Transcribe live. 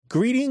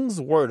Greetings,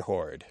 Word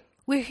Horde.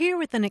 We're here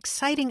with an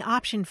exciting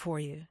option for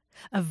you.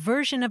 A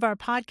version of our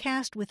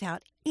podcast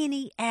without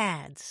any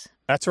ads.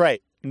 That's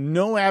right.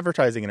 No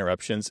advertising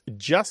interruptions,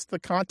 just the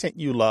content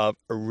you love,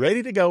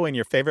 ready to go in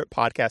your favorite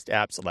podcast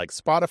apps like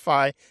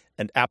Spotify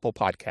and Apple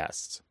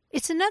Podcasts.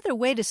 It's another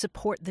way to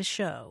support the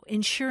show,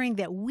 ensuring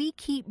that we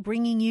keep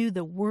bringing you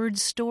the word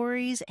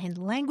stories and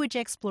language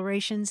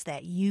explorations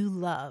that you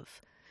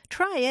love.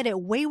 Try it at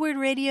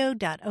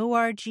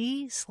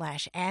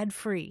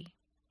waywardradio.org/ad-free.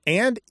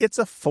 And it's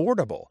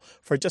affordable.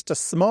 For just a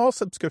small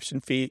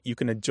subscription fee, you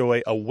can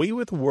enjoy A Way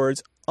with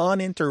Words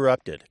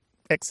uninterrupted,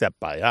 except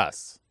by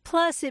us.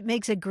 Plus, it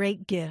makes a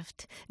great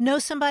gift. Know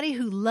somebody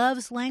who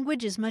loves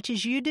language as much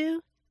as you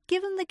do?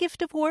 Give them the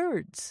gift of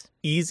words.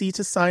 Easy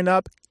to sign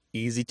up,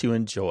 easy to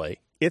enjoy.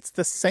 It's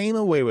the same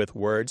A Way with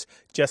Words,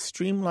 just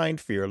streamlined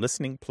for your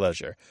listening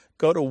pleasure.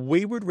 Go to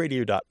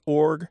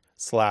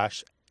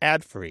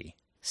waywardradio.org/ad-free.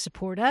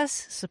 Support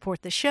us,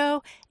 support the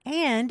show,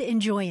 and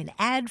enjoy an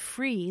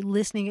ad-free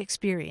listening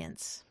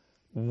experience.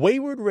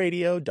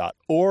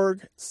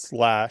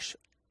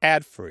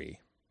 waywardradio.org/ad-free.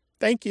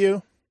 Thank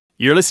you.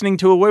 You're listening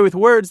to A Way with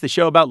Words, the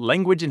show about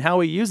language and how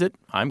we use it.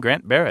 I'm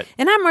Grant Barrett.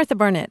 And I'm Martha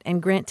Barnett.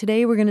 And Grant,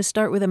 today we're going to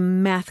start with a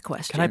math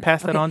question. Can I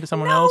pass that on to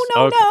someone else?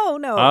 No.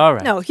 All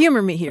right. No,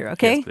 humor me here,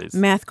 okay? Yes, please.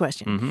 Math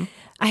question.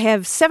 I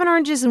have 7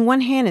 oranges in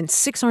one hand and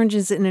 6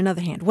 oranges in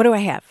another hand. What do I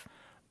have?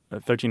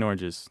 13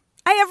 oranges.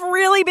 I have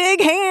really big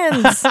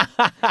hands.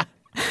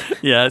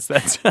 Yes,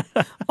 that's...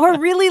 Or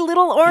really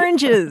little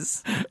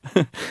oranges.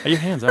 Your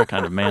hands are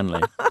kind of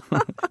manly.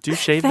 Do you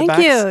shave the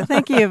backs?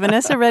 Thank you.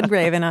 Vanessa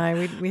Redgrave and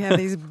I, we have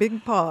these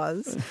big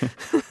paws.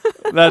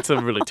 That's a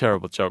really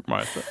terrible joke,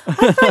 Martha.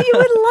 I thought you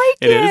would like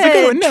it. It is a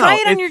good one. No, try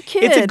it on your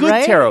kid, it's a good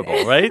right?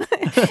 terrible, right?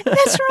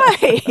 That's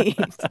right.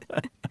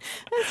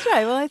 That's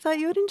right. Well, I thought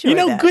you would enjoy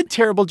that. Good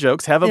terrible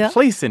jokes have a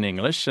place in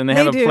English, and they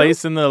have a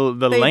place in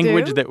the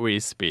language that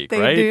we speak,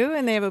 right? They do,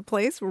 and they have a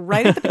place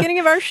right at the beginning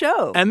of our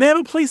show. And they have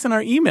a place in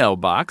our email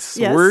box,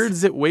 yes.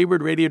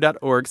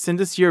 words@waywardradio.org. Send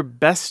us your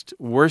best,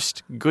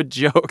 worst, good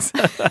jokes.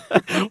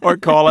 Or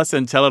call us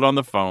and tell it on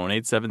the phone,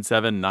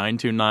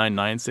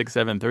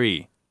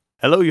 877-929-9673.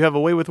 Hello, you have A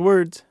Way with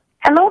Words.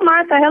 Hello,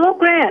 Martha. Hello,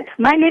 Grant.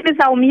 My name is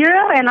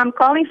Almira, and I'm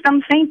calling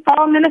from St.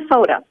 Paul,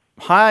 Minnesota.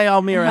 Hi,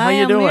 Almira. How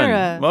you doing?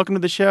 Welcome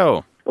to the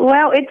show.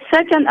 Well, it's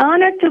such an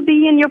honor to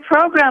be in your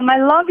program. I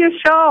love your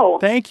show.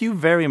 Thank you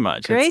very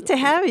much. Great to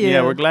have you.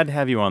 Yeah, we're glad to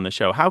have you on the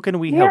show. How can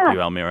we help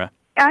you, Almira?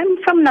 I'm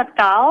from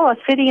Natal, a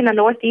city in the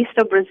northeast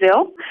of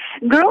Brazil.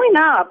 Growing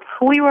up,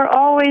 we were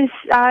always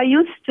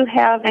used to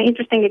have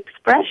interesting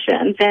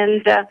expressions,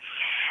 and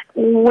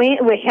we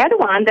had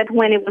one that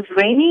when it was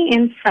rainy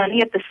and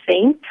sunny at the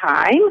same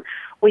time,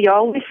 we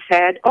always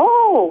said,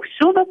 "Oh,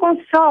 chuva com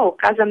sol,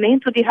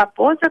 casamento de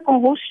raposa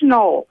com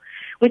rouxinol,"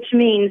 which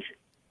means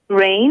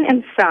rain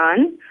and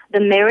sun,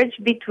 the marriage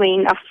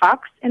between a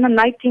fox and a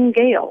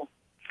nightingale.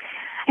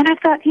 And I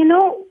thought,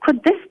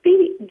 could this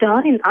be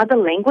done in other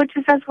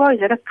languages as well?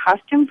 Is it a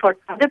custom for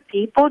other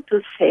people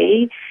to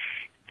say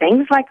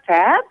things like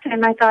that?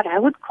 And I thought I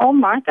would call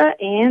Martha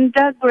and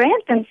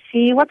Grant and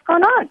see what's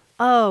going on.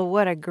 Oh,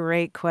 what a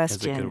great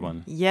question. That's a good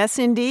one. Yes,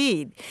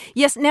 indeed.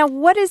 Yes, now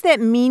what does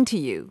that mean to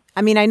you?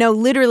 I mean, I know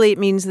literally it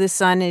means the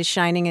sun is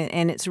shining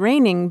and it's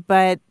raining,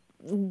 but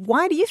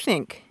why do you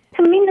think?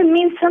 To me, it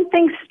means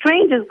something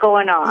strange is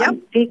going on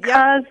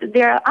because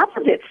they're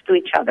opposites to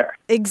each other.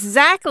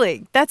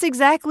 Exactly. That's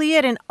exactly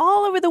it. And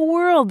all over the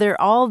world, there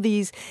are all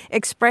these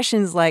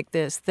expressions like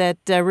this that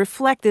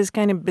reflect this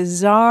kind of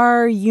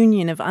bizarre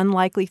union of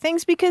unlikely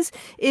things because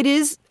it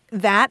is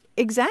that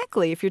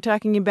exactly. If you're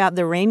talking about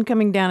the rain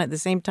coming down at the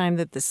same time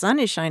that the sun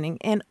is shining,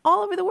 and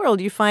all over the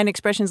world, you find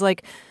expressions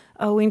like,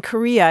 oh, in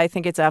Korea, I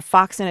think it's a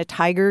fox and a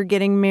tiger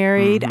getting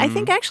married. I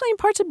think actually in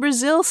parts of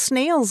Brazil,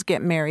 snails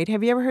get married.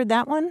 Have you ever heard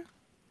that one?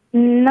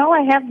 No,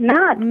 I have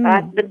not.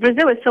 But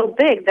Brazil is so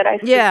big that I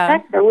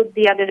suspect there would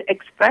be other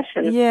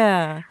expressions.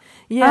 Yeah.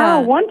 Oh,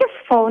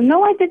 wonderful.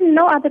 No, I didn't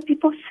know other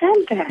people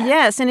said that.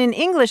 Yes, and in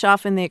English,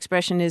 often the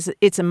expression is,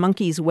 it's a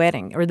monkey's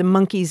wedding, or the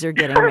monkeys are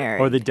getting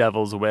married. Or the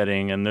devil's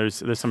wedding, and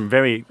there's some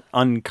very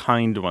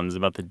unkind ones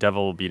about the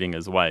devil beating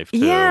his wife, too.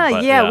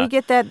 Yeah, we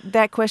get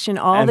that question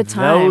all the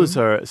time.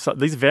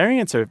 These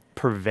variants are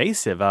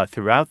pervasive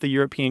throughout the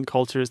European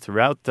cultures,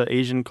 throughout the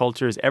Asian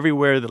cultures,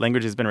 everywhere the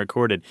language has been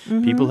recorded.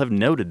 People have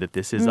noted that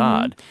this is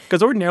odd.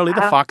 Because ordinarily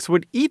the fox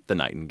would eat the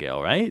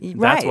nightingale, right?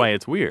 That's why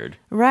it's weird.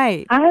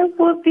 Right. I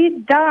would be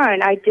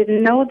darned. I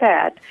didn't know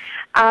that.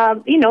 As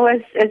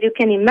you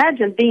can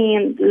imagine,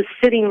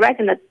 sitting right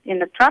in the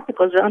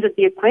tropicals or under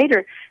the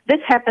equator,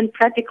 this happened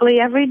practically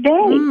every day.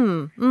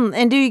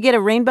 And do you get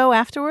a rainbow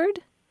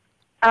afterward?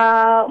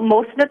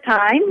 Most of the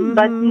time,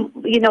 but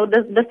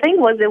the thing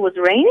was it was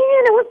raining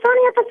and it was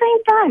sunny at the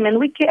same time,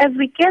 and as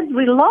kids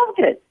we loved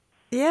it.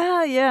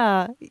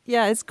 Yeah.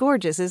 It's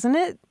gorgeous, isn't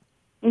it?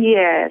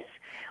 Yes.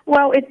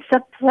 Well, it's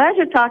a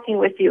pleasure talking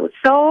with you.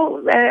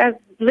 So,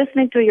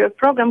 listening to your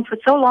program for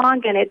so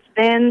long, and it's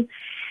been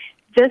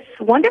just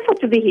wonderful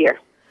to be here.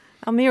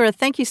 Almira,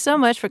 thank you so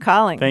much for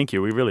calling. Thank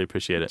you. We really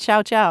appreciate it.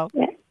 Ciao, ciao.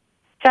 Yeah.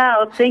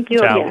 Ciao. Thank you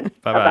Ciao. again.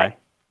 Bye-bye.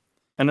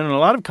 And in a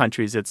lot of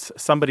countries, it's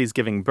somebody's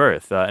giving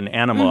birth, an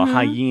animal, a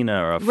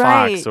hyena or a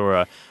fox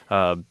or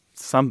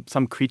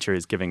some creature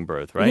is giving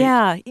birth, right?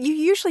 Yeah, you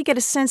usually get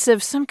a sense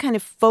of some kind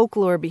of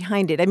folklore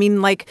behind it. I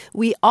mean, like,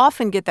 we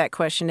often get that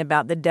question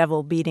about the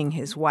devil beating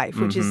his wife,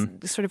 which is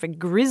sort of a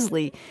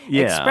grisly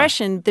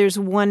expression. There's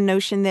one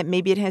notion that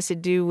maybe it has to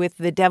do with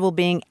the devil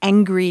being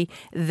angry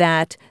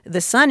that the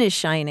sun is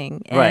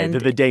shining. Right,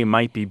 that the day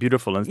might be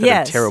beautiful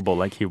instead of terrible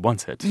like he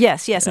wants it.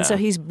 Yes. And so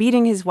he's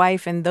beating his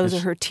wife, and those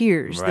are her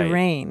tears, the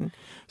rain.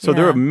 So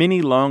there are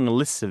many long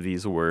lists of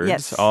these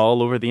words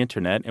all over the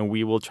internet, and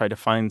we will try to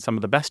find some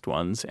of the best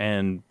ones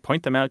and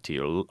point them out to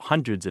you.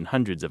 Hundreds and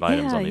hundreds of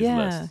items on these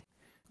lists.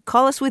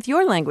 Call us with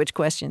your language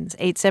questions,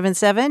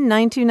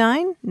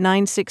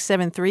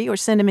 877-929-9673, or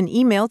send them an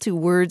email to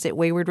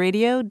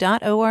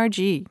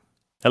words@waywardradio.org.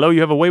 Hello,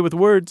 you have a way with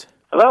words.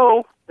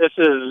 Hello, this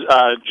is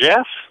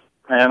Jeff,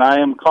 and I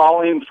am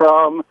calling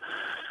from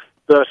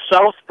the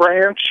South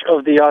Branch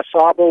of the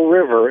Osabo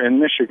River in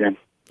Michigan.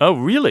 Oh,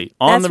 really?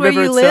 On That's the river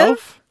where you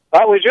itself?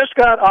 We just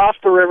got off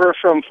the river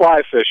from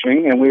fly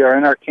fishing, and we are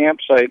in our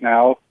campsite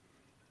now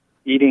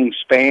eating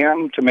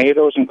Spam,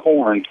 tomatoes, and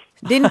corn.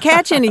 Didn't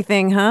catch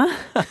anything, huh?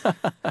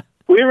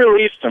 We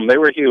released them. They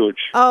were huge.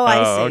 Oh,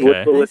 I see.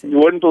 Okay. You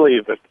wouldn't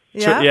believe it.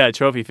 Yeah?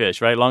 Trophy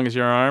fish, right? Long as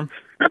your arm.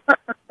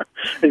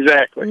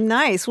 Exactly.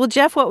 Nice. Well,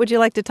 Jeff, what would you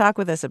like to talk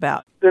with us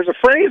about? There's a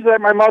phrase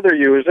that my mother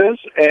uses,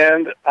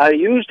 and I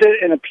used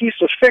it in a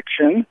piece of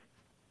fiction,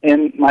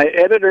 and my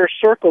editor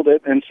circled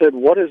it and said,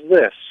 "What is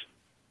this?"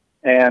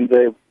 And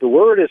the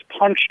word is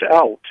punched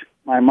out.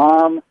 My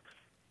mom,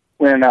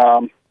 when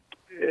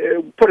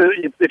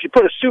if you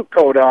put a suit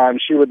coat on,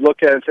 she would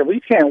look at it and say, "Well, you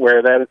can't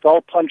wear that. It's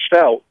all punched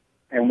out."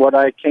 And what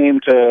I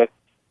came to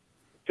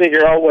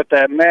figure out what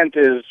that meant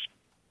is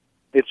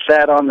it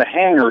sat on the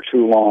hanger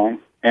too long,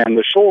 and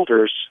the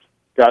shoulders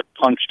got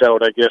punched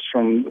out, I guess,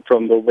 from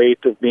the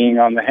weight of being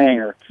on the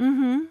hanger.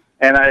 Mm-hmm.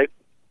 And I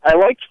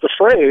liked the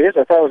phrase.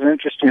 I thought it was an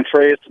interesting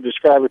phrase to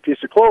describe a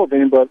piece of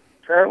clothing, but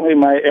apparently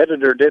my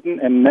editor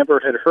didn't and never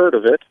had heard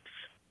of it.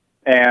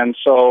 And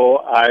so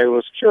I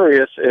was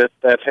curious if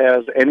that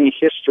has any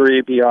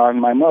history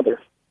beyond my mother.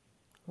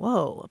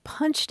 Whoa, a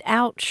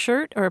punched-out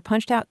shirt or a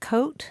punched-out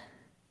coat?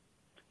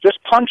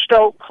 Just punched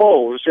out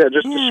clothes. Yeah,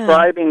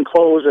 describing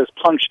clothes as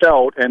punched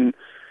out, and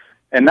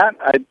that,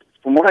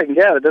 from what I can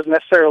gather, it doesn't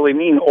necessarily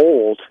mean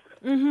old.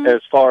 Mm-hmm.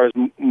 As far as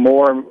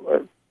more,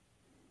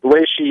 the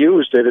way she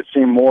used it, it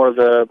seemed more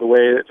the way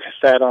it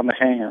sat on the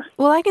hanger.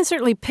 Well, I can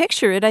certainly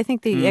picture it. I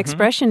think the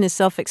expression is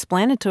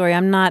self-explanatory.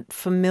 I'm not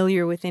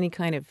familiar with any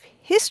kind of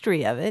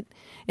history of it.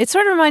 It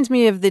sort of reminds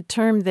me of the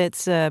term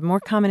that's more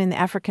common in the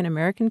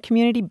African-American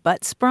community,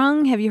 butt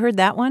sprung. Have you heard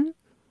that one?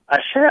 I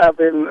have.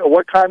 In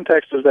what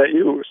context is that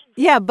used?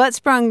 Yeah, butt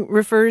sprung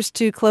refers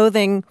to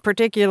clothing,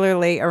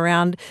 particularly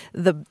around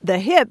the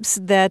hips,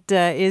 that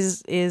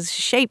is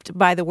shaped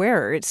by the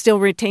wearer. It still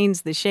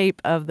retains the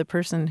shape of the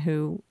person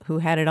who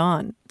had it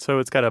on. So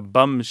it's got a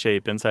bum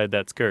shape inside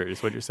that skirt,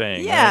 is what you're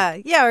saying,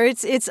 right? Yeah, or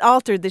it's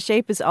altered. The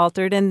shape is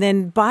altered, and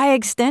then by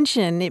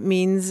extension, it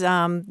means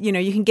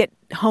you can get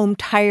home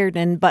tired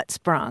and butt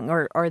sprung,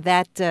 or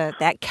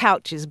that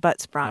couch is butt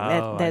sprung.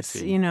 Oh, that's I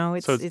see.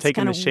 So it's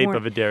taking the shape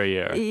of a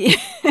derriere.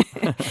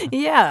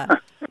 Yeah.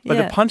 But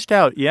the punched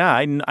out,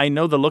 I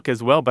know the look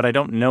as well, but I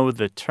don't know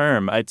the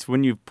term. It's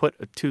when you put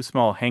a too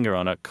small hanger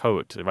on a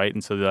coat, right?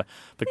 And so the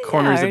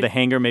corners of the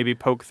hanger maybe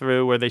poke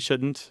through where they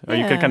shouldn't, or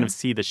you can kind of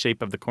see the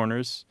shape of the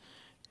corners.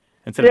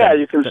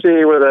 You can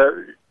see with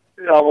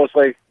almost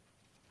like,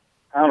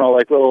 I don't know,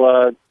 like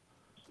little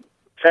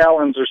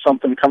talons or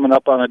something coming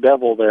up on a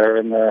devil there.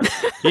 In the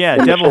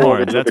devil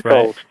horns, that's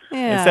right. Coat.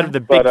 Yeah. Instead of the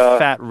big,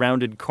 fat,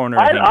 rounded corner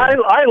hanger.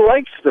 I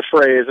liked the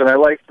phrase, and I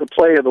liked the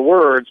play of the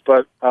words,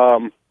 but...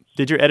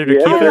 did your editor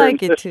keep I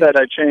like it too. That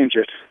I change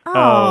it.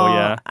 Oh,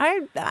 yeah.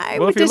 I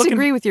would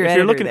disagree with your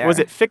editor there. Was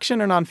it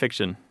fiction or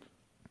nonfiction?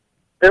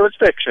 It was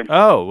fiction.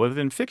 Oh, well,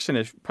 in fiction,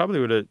 it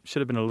probably should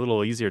have been a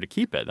little easier to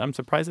keep it. I'm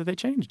surprised that they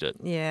changed it.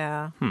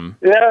 Yeah.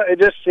 Yeah,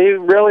 he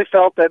really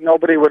felt that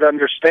nobody would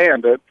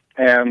understand it,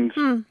 and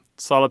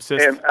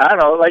solipsist. And I don't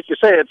know, like you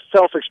say, it's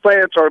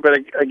self-explanatory, but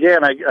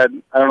again, I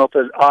don't know if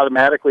it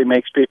automatically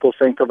makes people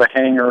think of a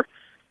hanger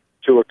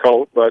to a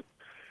coat, but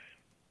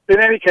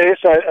in any case,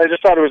 I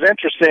just thought it was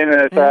interesting,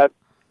 and I thought,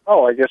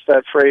 I guess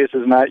that phrase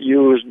is not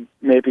used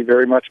maybe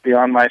very much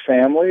beyond my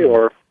family,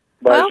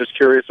 but I was just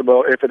curious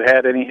about if it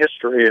had any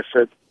history, if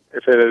it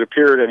had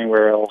appeared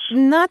anywhere else.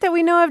 Not that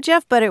we know of,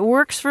 Jeff, but it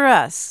works for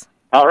us.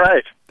 All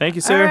right. Thank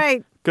you, sir. All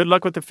right. Good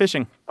luck with the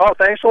fishing. Oh,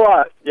 thanks a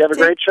lot. You have a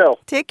great show.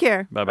 Take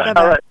care. Bye-bye.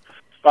 All right.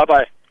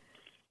 Bye-bye.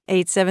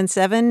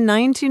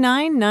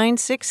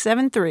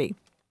 877-929-9673.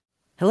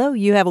 Hello,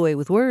 you have a way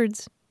with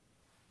words.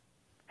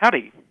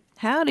 Howdy.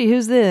 Howdy,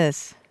 who's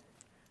this?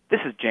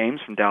 This is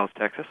James from Dallas,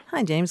 Texas.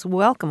 Hi, James.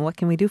 Welcome. What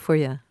can we do for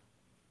you?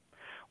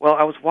 Well,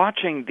 I was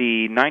watching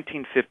the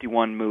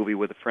 1951 movie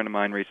with a friend of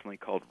mine recently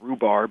called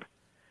Rhubarb,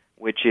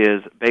 which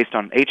is based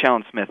on an H.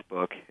 Allen Smith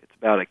book. It's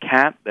about a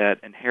cat that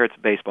inherits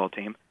a baseball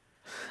team,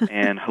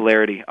 and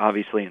hilarity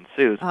obviously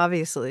ensues.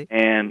 Obviously.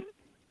 And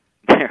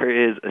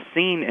there is a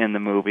scene in the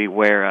movie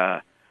where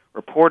a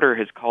reporter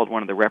has called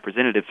one of the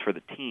representatives for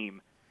the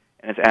team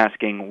and is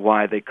asking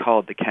why they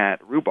called the cat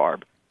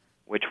Rhubarb,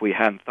 which we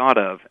hadn't thought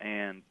of.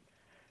 And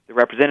the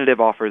representative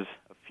offers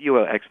a few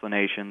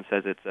explanations,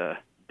 says it's a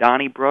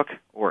Donnybrook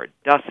or a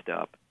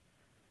dust-up.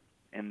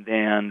 And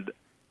then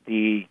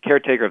the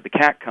caretaker of the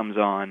cat comes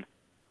on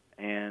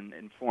and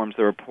informs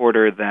the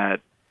reporter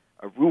that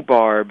a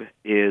rhubarb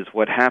is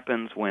what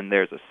happens when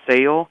there's a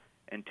sale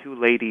and two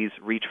ladies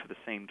reach for the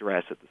same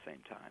dress at the same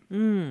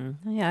time.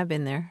 Yeah, I've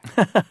been there.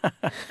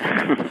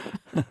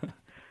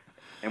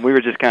 And we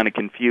were just kind of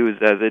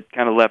confused, as it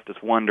kind of left us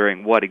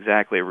wondering what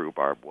exactly a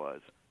rhubarb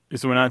was.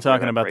 So we're not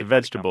talking about the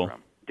vegetable.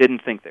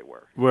 Didn't think they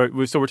were.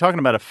 So we're talking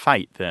about a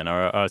fight then,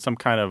 or some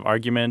kind of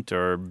argument,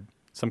 or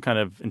some kind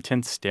of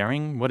intense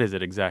staring? What is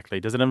it exactly?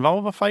 Does it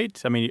involve a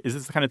fight? I mean, is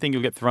this the kind of thing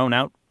you'll get thrown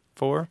out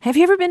for? Have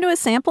you ever been to a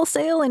sample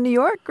sale in New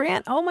York,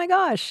 Grant? Oh, my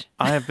gosh.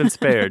 I have been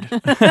spared.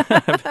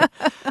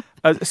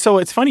 So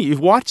it's funny, you've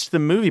watched the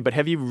movie, but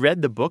have you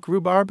read the book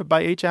Rhubarb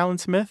by H. Allen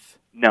Smith?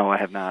 No, I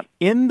have not.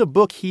 In the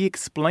book, he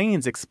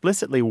explains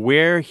explicitly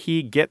where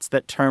he gets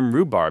that term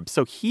rhubarb.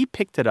 So he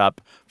picked it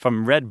up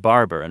from Red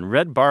Barber. And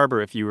Red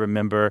Barber, if you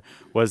remember,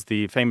 was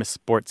the famous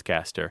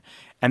sportscaster.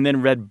 And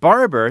then Red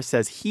Barber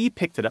says he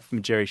picked it up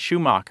from Jerry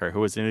Schumacher, who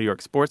was a New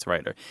York sports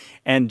writer.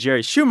 And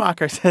Jerry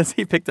Schumacher says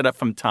he picked it up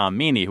from Tom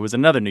Meany, who was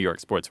another New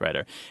York sports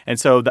writer. And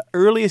so the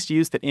earliest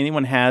use that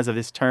anyone has of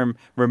this term,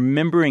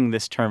 remembering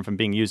this term from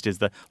being used, is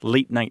the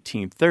late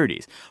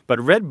 1930s. But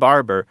Red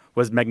Barber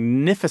was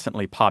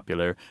magnificently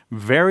popular,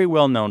 very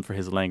well known for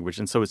his language.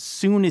 And so as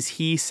soon as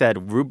he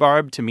said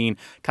rhubarb to mean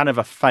kind of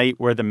a fight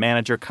where the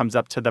manager comes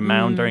up to the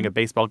mound during a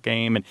baseball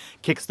game and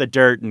kicks the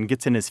dirt and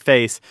gets in his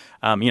face,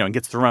 and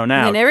gets thrown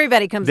out. And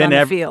everybody comes on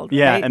the field.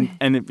 Yeah, right?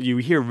 and if you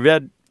hear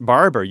Red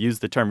Barber use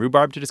the term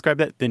rhubarb to describe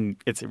that, then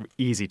it's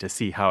easy to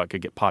see how it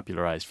could get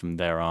popularized from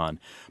there on.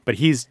 But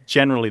he's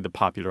generally the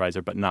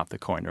popularizer, but not the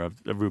coiner of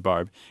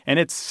rhubarb. And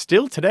it's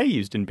still today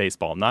used in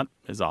baseball, not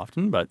as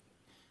often, but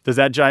does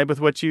that jibe with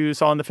what you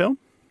saw in the film?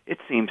 It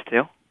seems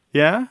to.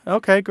 Yeah?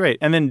 Okay, great.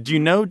 And then do you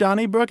know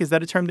Donnybrook? Is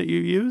that a term that you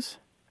use?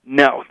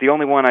 No, the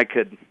only one I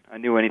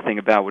knew anything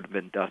about would have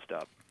been Dust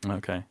Up.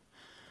 Okay.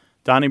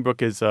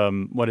 Donnybrook is,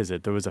 what is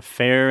it? There was a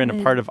fair in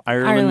a part of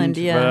Ireland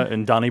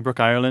in Donnybrook,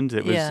 Ireland.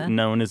 It was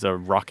known as a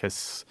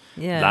raucous,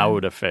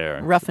 loud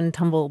affair. Rough and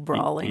tumble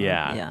brawling.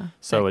 Yeah.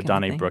 So a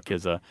Donnybrook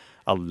is a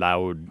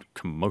loud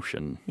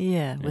commotion.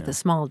 Yeah, with a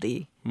small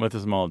d. With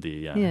a small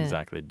d,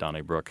 exactly,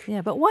 Donnybrook.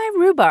 Yeah, but why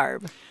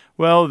rhubarb?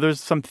 Well, there's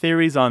some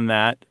theories on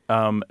that.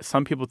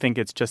 Some people think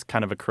it's just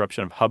kind of a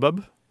corruption of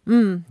hubbub.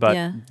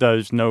 But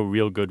there's no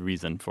real good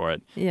reason for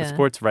it. The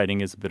sports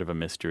writing is a bit of a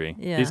mystery.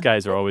 These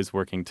guys are always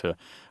working to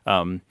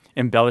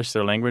embellish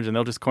their language, and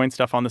they'll just coin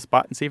stuff on the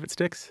spot and see if it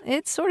sticks.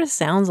 It sort of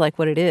sounds like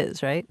what it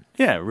is, right?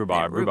 Yeah,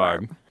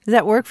 rhubarb. Does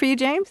that work for you,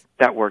 James?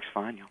 That works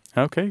fine, yeah.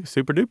 Okay,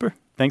 super duper.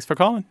 Thanks for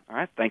calling. All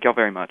right, thank y'all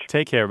very much.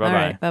 Take care. Bye-bye.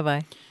 All right,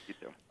 bye-bye. You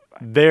too. Bye.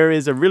 There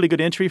is a really good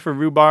entry for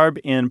rhubarb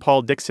in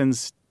Paul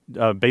Dixon's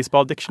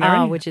baseball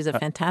dictionary. Which is a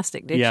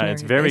fantastic dictionary. Yeah,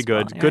 it's very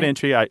good. Good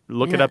entry. I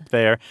look it up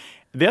there.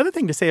 The other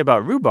thing to say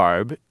about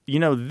rhubarb,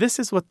 this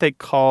is what they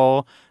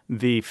call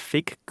the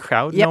fake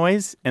crowd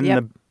noise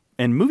in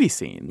movie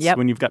scenes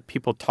when you've got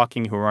people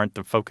talking who aren't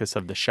the focus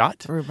of the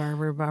shot.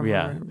 Rhubarb.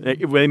 Yeah.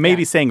 They may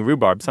be saying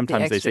rhubarb.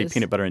 Sometimes they say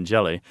peanut butter and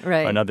jelly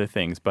and other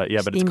things. But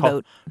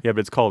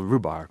it's called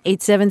rhubarb.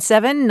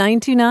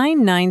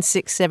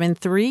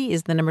 877-929-9673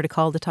 is the number to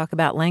call to talk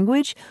about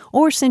language,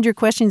 or send your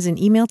questions in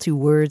email to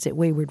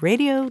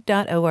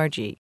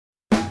words@waywardradio.org.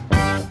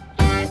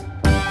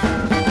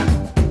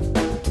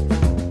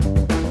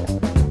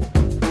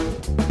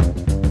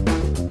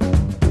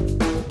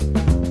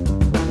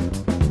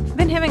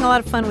 Having a lot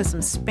of fun with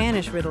some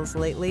Spanish riddles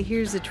lately.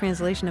 Here's a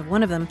translation of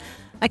one of them.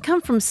 I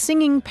come from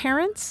singing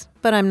parents,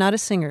 but I'm not a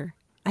singer.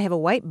 I have a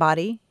white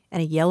body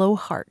and a yellow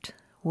heart.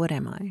 What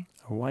am I?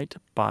 A white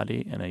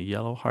body and a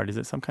yellow heart. Is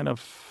it some kind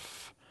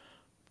of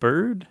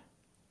bird?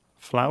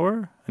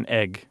 Flower? An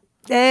egg?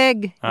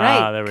 Egg.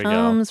 Right. There we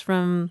Comes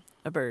from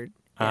a bird.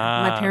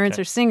 Yeah. My parents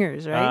are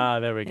singers, right?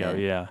 There we go.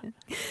 Yeah.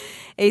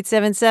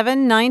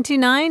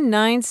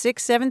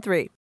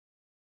 877-929-9673.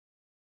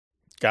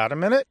 Got a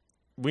minute?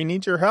 We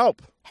need your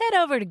help. Head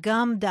over to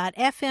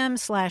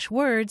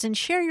gum.fm/words and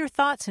share your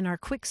thoughts in our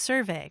quick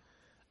survey.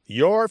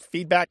 Your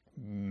feedback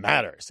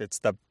matters. It's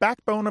the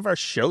backbone of our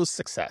show's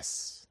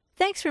success.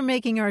 Thanks for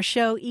making our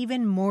show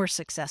even more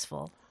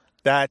successful.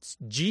 That's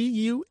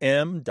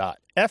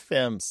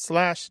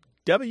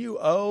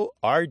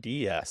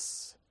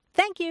gum.fm/WORDS.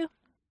 Thank you.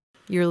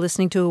 You're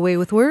listening to Away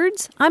with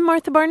Words. I'm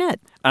Martha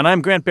Barnett. And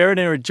I'm Grant Barrett,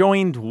 and we're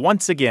joined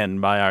once again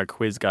by our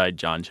quiz guide,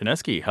 John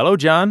Chinesky. Hello,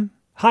 John.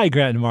 Hi,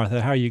 Grant and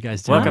Martha. How are you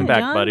guys doing? Welcome Hi, back,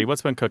 John. buddy.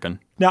 What's been cooking?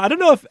 Now, I don't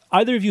know if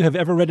either of you have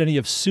ever read any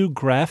of Sue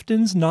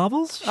Grafton's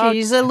novels.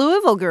 She's a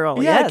Louisville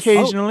girl, Yeah, yes.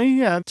 occasionally,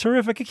 yeah.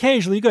 Terrific.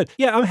 Occasionally. Good.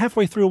 Yeah, I'm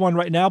halfway through one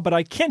right now, but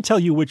I can't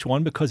tell you which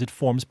one because it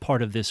forms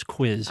part of this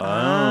quiz. Oh,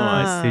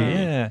 I see.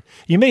 Yeah.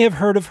 You may have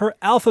heard of her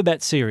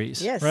Alphabet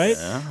series, Yes. right?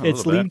 Yeah, a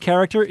Its little lead bit.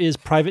 character is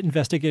private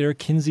investigator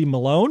Kinsey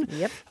Malone.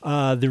 Yep.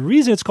 The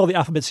reason it's called the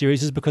Alphabet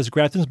series is because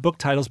Grafton's book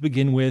titles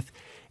begin with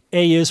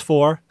A is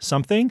for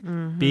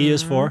something, B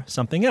is for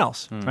something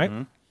else, right?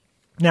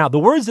 Now, the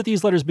words that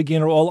these letters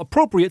begin are all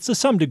appropriate to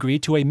some degree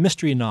to a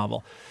mystery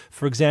novel.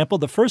 For example,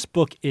 the first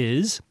book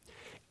is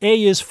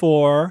A is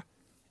for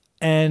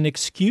an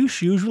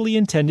excuse usually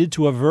intended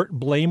to avert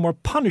blame or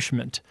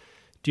punishment.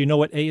 Do you know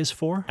what A is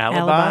for?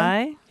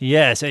 Alibi.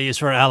 Yes, A is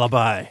for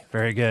alibi.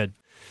 Very good.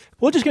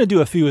 We're just going to do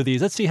a few of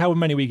these. Let's see how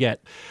many we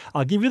get.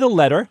 I'll give you the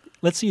letter.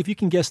 Let's see if you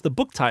can guess the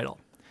book title.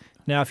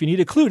 Now, if you need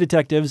a clue,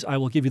 detectives, I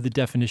will give you the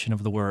definition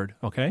of the word,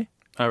 okay?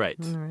 All right.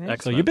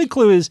 So your big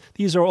clue is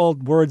these are all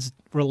words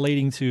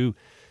relating to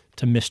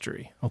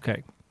mystery.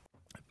 Okay.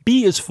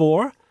 B is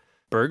for?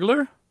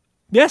 Burglar?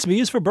 Yes, B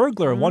is for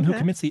burglar, one who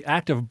commits the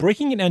act of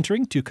breaking and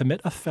entering to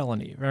commit a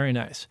felony. Very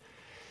nice.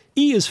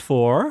 E is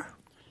for?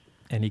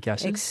 Any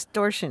guesses?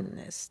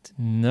 Extortionist.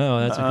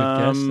 No, that's a good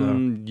guess,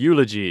 though.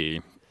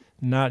 Eulogy.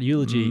 Not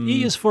eulogy.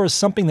 E is for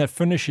something that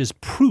furnishes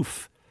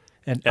proof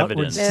and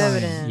Evidence. outward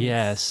sign. Evidence.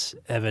 Yes,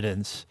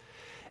 evidence.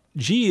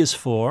 G is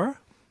for?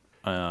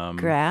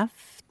 Graft.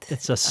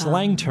 It's a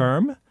slang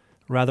term,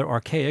 rather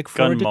archaic, for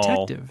Gun a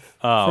mall. detective.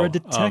 Oh, For a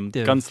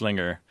detective.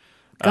 gunslinger.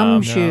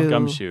 Gumshoe.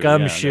 Gumshoe.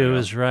 Gumshoe Yeah, there you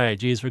is right.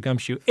 G is for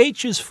gumshoe.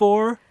 H is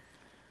for?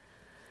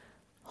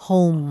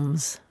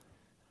 Holmes.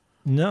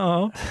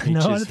 No. H no, I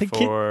is don't think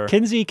for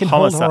Kinsey can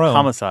hold her own.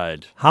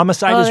 Homicide.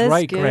 Homicide Oh, is that's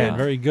right, good. Grant.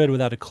 Very good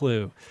without a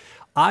clue.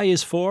 I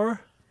is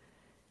for?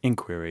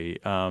 Inquiry.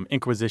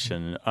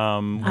 Inquisition.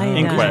 Iodine.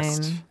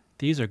 Inquest.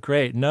 These are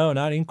great. No,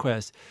 not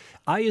inquest.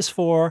 I is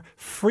for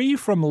free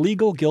from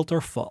legal guilt or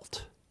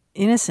fault.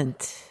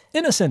 Innocent.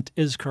 Innocent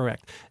is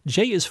correct.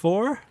 J is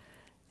for?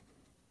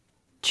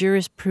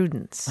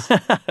 Jurisprudence.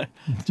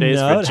 J is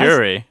No, for it has-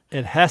 jury.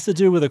 It has to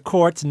do with the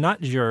courts,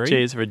 not jury.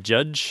 J is for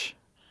judge.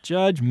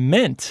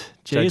 Judgment.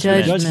 J is for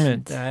Judgment.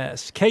 judgment.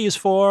 Yes. K is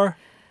for?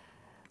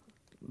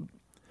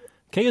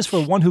 K is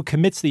for one who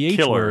commits the H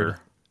Killer. word.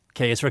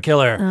 K is for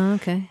killer. Oh,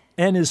 okay.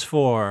 N is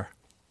for?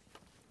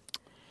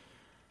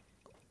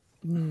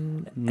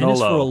 N is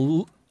for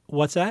Nolo.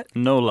 what's that?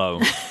 Nolo.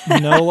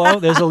 Nolo.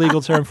 There's a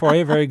legal term for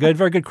you. Very good.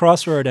 Very good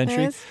crossword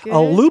entry. That's A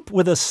good. loop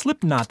with a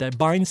slip knot that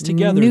binds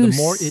together Noose.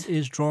 the more it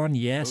is drawn.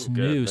 Yes, Oh,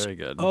 good. noose. Very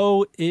good.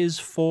 O is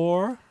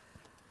for?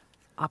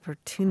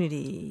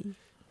 Opportunity.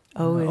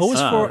 O is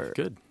O is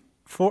Good.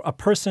 for a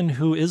person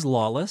who is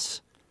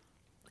lawless.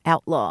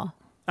 outlaw.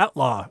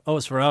 Outlaw. O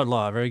is for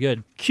outlaw. Very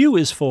good. Q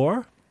is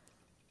for?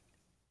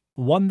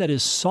 One that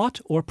is sought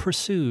or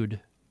pursued.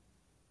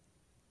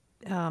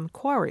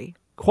 Quarry.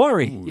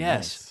 Quarry. Ooh,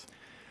 Yes.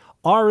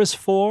 R is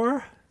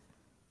for?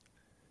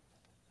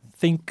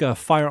 Think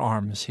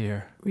firearms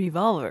here.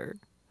 Revolver.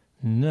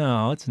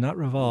 No, it's not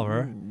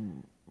revolver.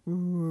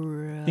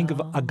 Think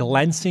of a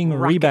glancing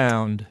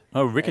rebound.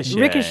 Oh, ricochet.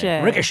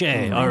 Ricochet.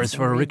 Ricochet. Ooh, R is glancing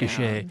for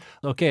ricochet.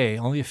 Okay,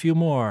 only a few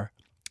more.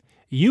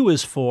 U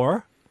is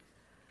for?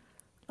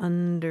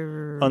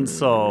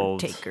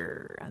 Unsolved.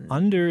 Taker.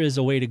 Under is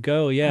a way to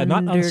go. Yeah,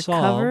 not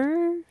unsolved.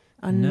 Undercover.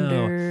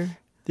 Under.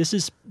 This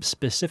is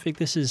specific.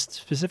 This is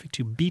specific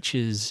to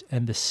beaches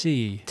and the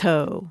sea.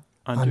 Toe.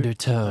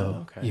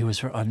 Undertow. okay. U is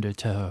for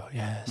undertow.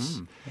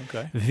 Yes.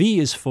 Okay. V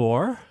is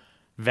for?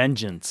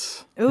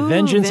 Vengeance. Ooh,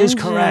 Vengeance is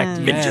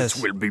correct. vengeance.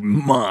 Yes. will be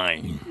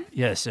mine.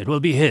 Yes, it will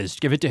be his.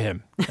 Give it to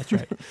him. That's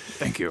right.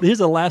 Thank you. Here's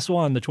the last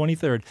one, the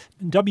 23rd.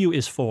 W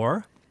is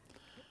for?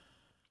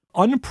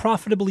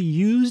 Unprofitably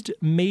used,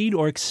 made,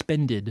 or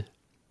expended.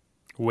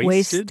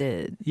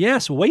 Wasted.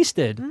 Yes,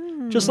 wasted.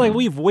 Just like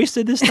we've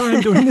wasted this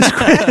time doing this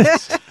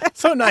quiz.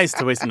 So nice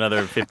to waste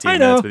another 15 I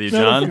know. minutes with you,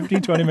 Another John.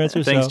 15, 20 minutes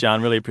or Thanks, so.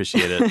 John. Really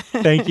appreciate it.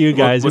 Thank you,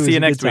 guys. We'll It see was you a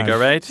next good week, time. all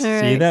right? All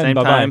right. See you then. Same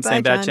Bye-bye. time, Bye,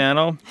 same bad John.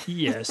 channel.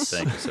 Yes.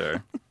 Thank you,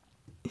 sir.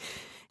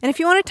 And if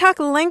you want to talk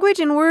language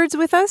and words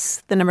with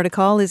us, the number to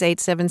call is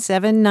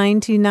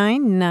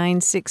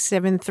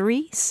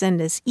 877-929-9673.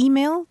 Send us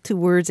email to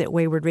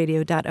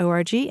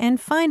words@waywardradio.org and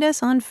find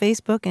us on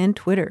Facebook and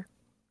Twitter.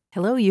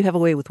 Hello, you have a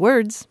way with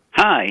words.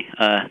 Hi,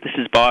 this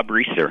is Bob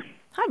Reeser,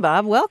 Hi,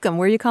 Bob. Welcome.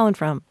 Where are you calling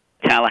from?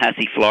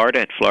 Tallahassee,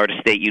 Florida, at Florida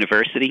State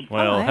University.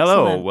 Well, Oh,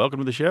 hello. excellent. Welcome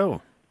to the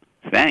show.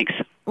 Thanks.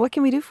 What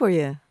can we do for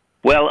you?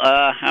 Well,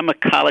 I'm a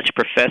college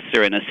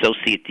professor and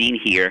associate dean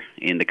here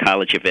in the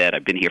College of Ed.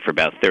 I've been here for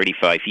about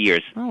 35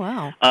 years. Oh,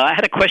 wow. I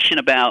had a question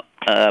about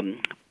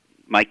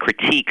my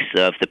critiques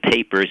of the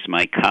papers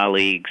my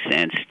colleagues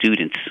and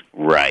students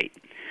write.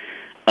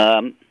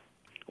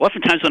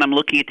 Oftentimes when I'm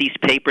looking at these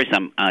papers,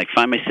 I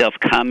find myself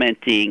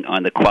commenting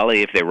on the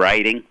quality of their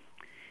writing.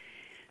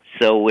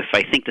 So if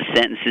I think the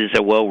sentences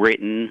are well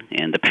written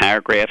and the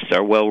paragraphs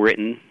are well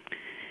written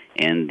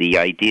and the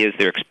ideas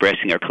they're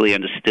expressing are clearly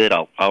understood,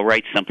 I'll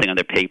write something on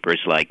their papers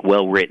like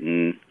well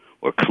written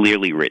or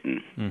clearly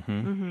written.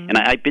 And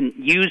I've been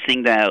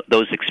using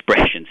those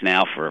expressions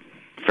now for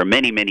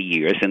many, many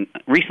years. And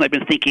recently I've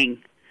been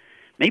thinking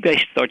maybe I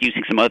should start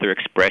using some other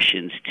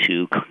expressions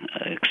to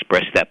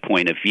express that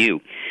point of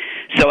view.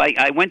 So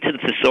I went to the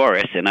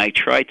thesaurus and I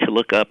tried to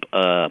look up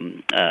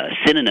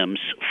synonyms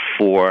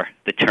for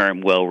the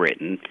term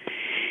well-written.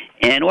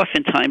 And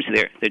oftentimes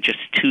they're just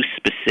too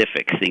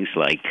specific. Things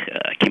like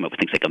I came up with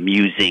things like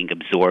amusing,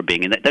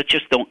 absorbing, and that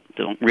just don't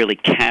really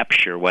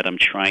capture what I'm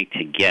trying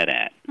to get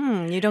at.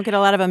 You don't get a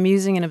lot of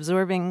amusing and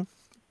absorbing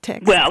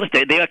text. Well,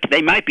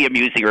 they might be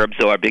amusing or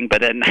absorbing, but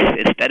then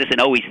that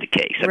isn't always the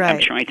case. I'm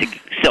trying to.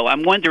 So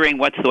I'm wondering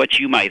what thoughts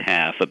you might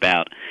have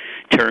about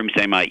terms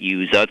I might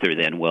use other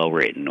than well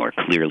written or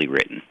clearly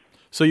written.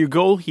 So your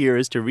goal here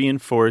is to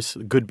reinforce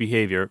good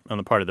behavior on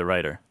the part of the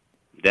writer.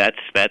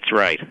 That's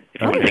right.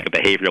 If you want to take a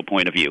behavioral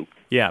point of view.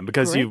 Yeah,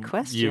 because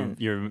Great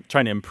you're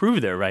trying to improve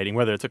their writing,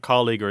 whether it's a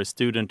colleague or a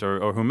student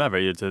or whomever.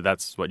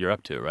 That's what you're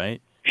up to,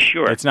 right?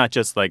 Sure. It's not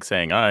just like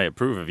saying, I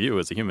approve of you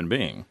as a human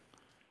being.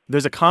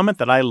 There's a comment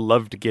that I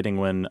loved getting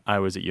when I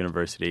was at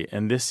university,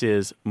 and this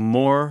is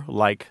more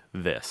like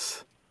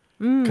this.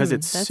 Because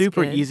it's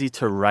super easy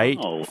to write.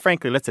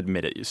 Frankly, let's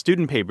admit it.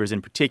 Student papers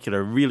in particular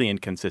are really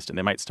inconsistent.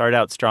 They might start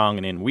out strong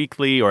and end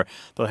weakly, or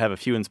they'll have a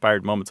few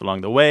inspired moments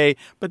along the way,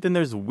 but then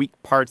there's weak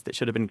parts that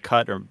should have been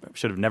cut or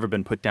should have never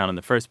been put down in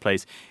the first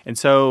place. And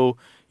so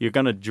you're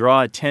going to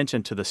draw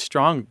attention to the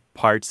strong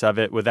parts of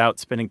it without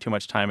spending too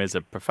much time as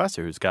a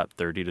professor who's got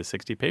 30 to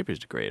 60 papers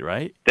to grade,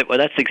 right? Well,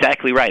 that's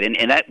exactly right.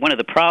 And that one of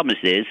the problems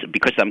is,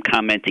 because I'm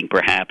commenting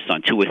perhaps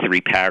on 2 or 3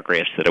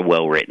 paragraphs that are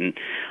well written,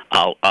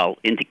 I'll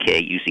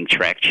indicate using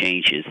track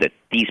changes that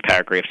these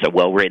paragraphs are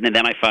well written, and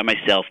then I find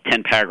myself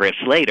 10 paragraphs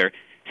later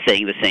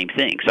saying the same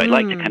thing. So I'd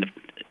like to kind of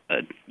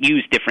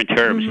use different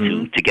terms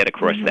to get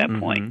across that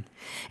point.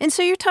 And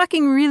so you're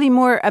talking really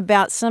more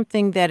about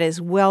something that is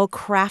well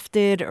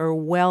crafted or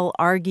well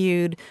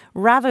argued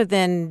rather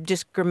than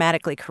just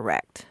grammatically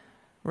correct,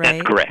 right?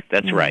 That's correct.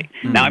 That's right.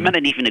 Now, I might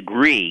not even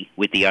agree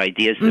with the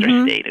ideas that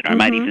are stated. Or I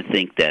might even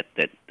think that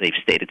they've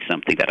stated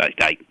something that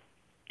I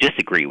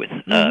disagree with.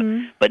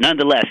 But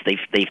nonetheless,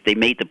 they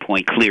made the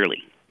point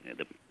clearly.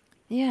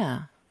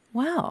 Yeah.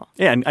 Wow.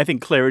 Yeah, and I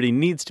think clarity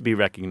needs to be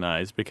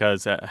recognized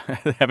because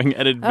having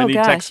edited many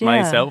texts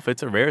myself,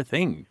 it's a rare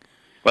thing.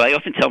 Well, I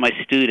often tell my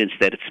students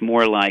that it's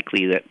more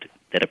likely that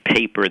a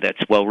paper that's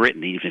well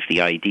written, even if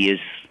the ideas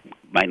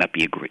might not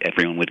be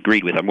everyone would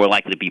agree with, are more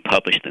likely to be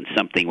published than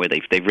something where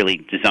they've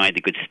really designed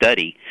a good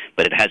study,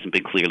 but it hasn't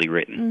been clearly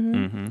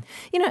written.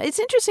 You know, it's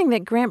interesting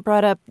that Grant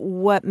brought up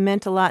what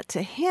meant a lot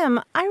to him.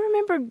 I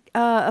remember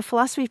a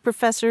philosophy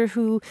professor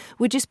who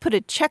would just put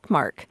a check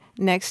mark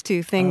next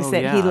to things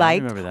that he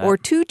liked, or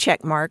 2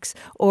 check marks,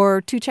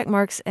 or 2 check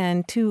marks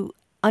and 2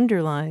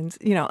 underlines,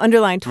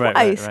 underlined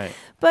twice. Right.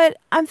 But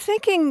I'm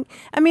thinking,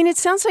 it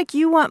sounds like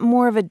you want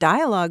more of a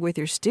dialogue with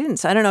your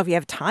students. I don't know if you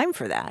have time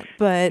for that,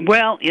 but...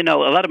 Well, a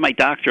lot of my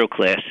doctoral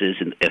classes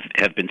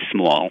have been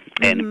small,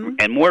 and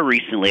more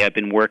recently I've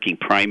been working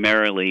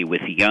primarily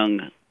with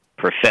young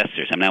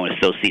professors. I'm now an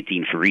associate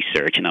dean for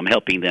research, and I'm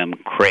helping them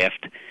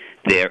craft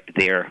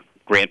their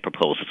grant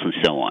proposals and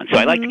so on. So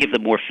I like to give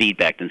them more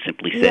feedback than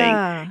simply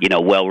saying,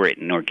 well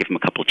written, or give them a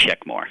couple of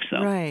check marks. So.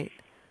 Right.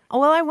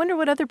 Well, I wonder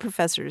what other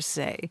professors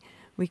say.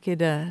 We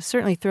could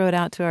certainly throw it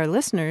out to our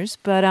listeners,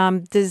 but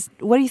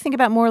what do you think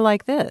about more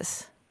like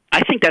this?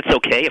 I think that's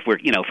okay if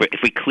if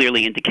we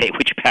clearly indicate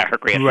which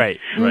paragraph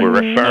we're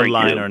referring to. A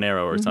line or an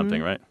arrow or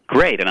something, right?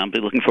 Great, and I'm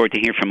looking forward to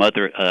hearing from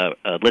other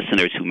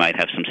listeners who might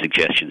have some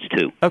suggestions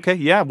too. Okay,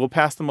 yeah, we'll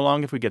pass them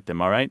along if we get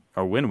them, all right?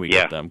 Or when we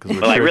get them.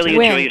 Well, I really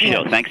enjoy your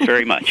show. Thanks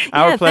very much.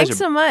 Our pleasure. Thanks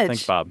so much.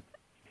 Thanks, Bob.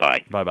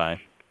 Bye. Bye-bye.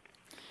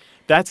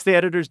 That's the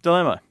editor's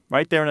dilemma,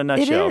 right there in a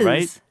nutshell,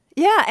 right?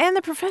 Yeah, and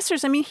the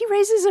professors, he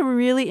raises a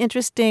really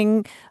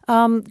interesting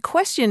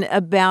question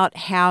about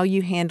how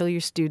you handle your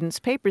students'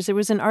 papers. There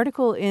was an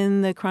article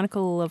in the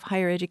Chronicle of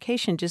Higher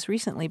Education just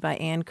recently by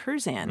Ann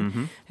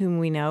Curzan, whom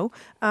we know,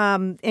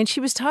 and she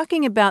was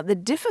talking about the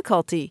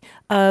difficulty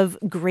of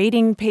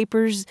grading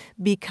papers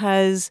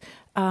because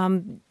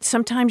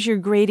sometimes you're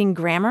grading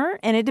grammar,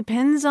 and it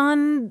depends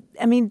on,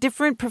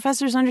 different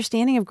professors'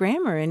 understanding of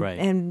grammar,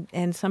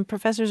 and some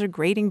professors are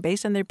grading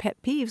based on their pet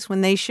peeves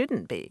when they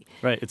shouldn't be.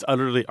 Right. It's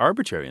utterly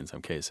arbitrary in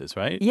some cases,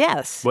 right?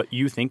 Yes. What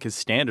you think is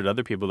standard,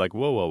 other people are like,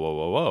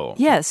 whoa.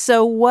 Yes.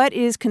 So what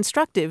is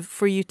constructive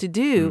for you to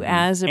do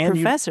as a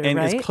professor, and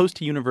right? as close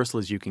to universal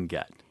as you can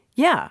get.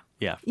 Yeah.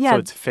 So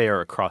it's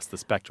fair across the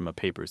spectrum of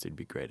papers they'd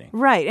be grading.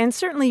 Right. And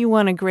certainly you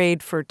want to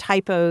grade for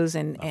typos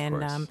and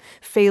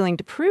failing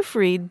to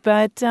proofread,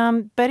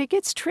 but it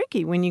gets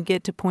tricky when you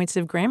get to points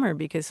of grammar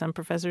because some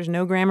professors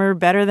know grammar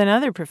better than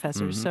other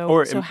professors.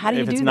 So how do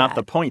you do that? If it's not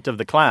the point of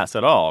the class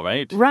at all,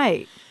 right?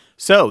 Right.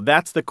 So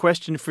that's the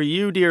question for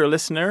you, dear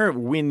listener.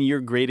 When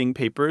you're grading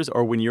papers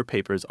or when your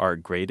papers are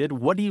graded,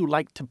 what do you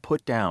like to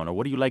put down or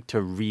what do you like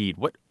to read?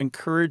 What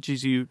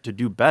encourages you to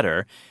do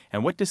better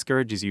and what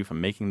discourages you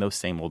from making those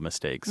same old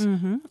mistakes?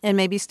 Mm-hmm. And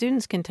maybe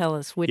students can tell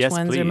us which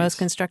ones are most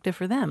constructive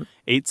for them.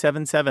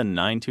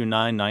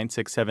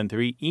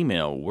 877-929-9673.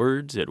 Email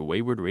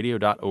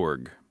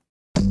words@waywardradio.org.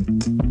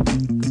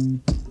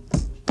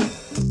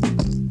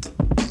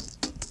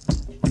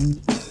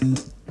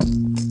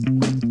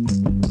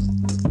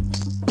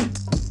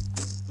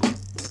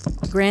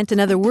 Grant,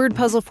 another word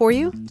puzzle for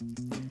you.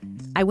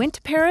 I went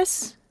to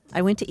Paris.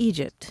 I went to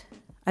Egypt.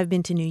 I've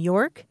been to New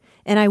York.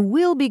 And I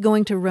will be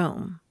going to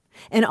Rome.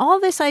 And all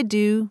this I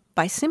do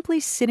by simply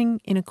sitting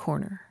in a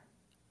corner.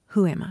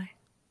 Who am I?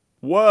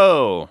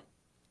 Whoa.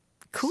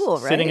 Cool,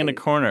 right? Sitting in a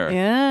corner.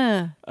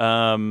 Yeah.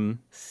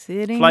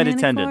 Sitting flight in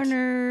attendant. a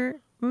corner.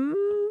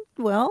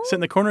 Well. Sit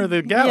in the corner of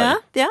the galley.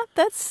 Yeah,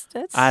 that's.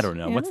 I don't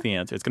know. Yeah. What's the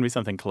answer? It's going to be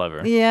something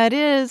clever. Yeah, it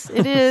is.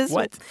 It is.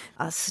 What?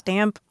 A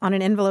stamp on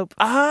an envelope.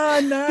 Ah,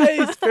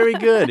 nice. Very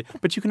good.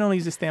 But you can only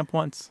use a stamp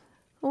once.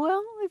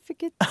 Well, if it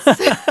gets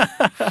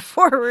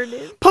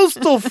forwarded.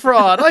 Postal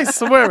fraud. I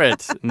swear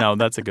it. No,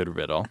 that's a good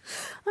riddle.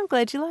 I'm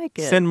glad you like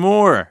it. Send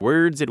more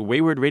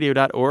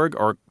words@waywardradio.org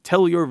or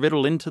tell your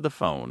riddle into the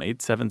phone.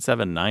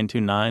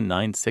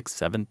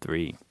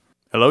 877-929-9673.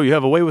 Hello, you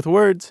have a way with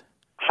words.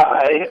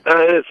 Hi,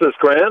 is this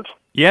Grant?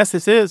 Yes,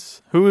 this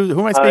is. Who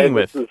am I speaking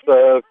with? This is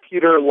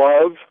Peter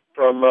Love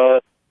from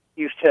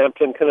East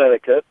Hampton,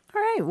 Connecticut.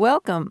 All right,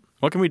 welcome.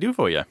 What can we do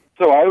for you?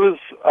 So I was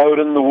out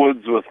in the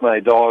woods with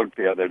my dog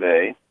the other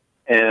day,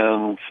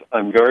 and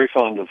I'm very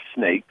fond of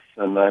snakes,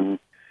 and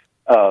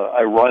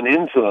I run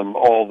into them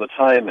all the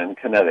time in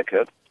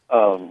Connecticut,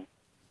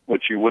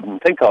 which you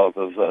wouldn't think of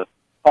as a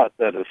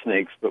hotbed of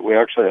snakes, but we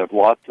actually have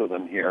lots of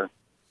them here.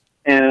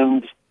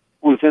 And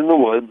was in the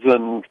woods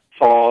and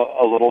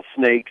saw a little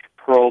snake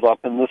curled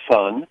up in the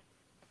sun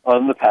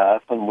on the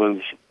path and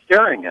was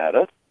staring at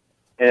it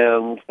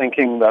and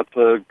thinking that's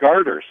a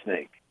garter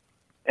snake.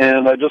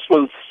 And I just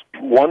was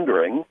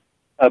wondering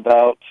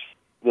about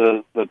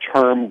the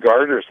term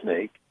garter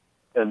snake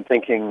and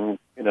thinking,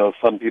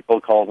 some people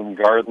call them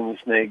garden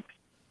snakes,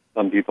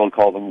 some people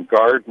call them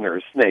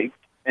gardener snakes,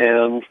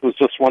 and was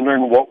just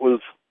wondering what was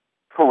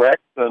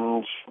correct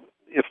and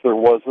if there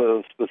was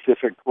a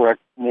specific correct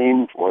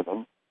name for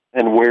them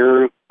and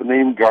where the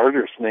name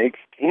garter snake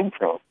came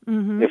from,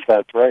 if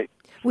that's right.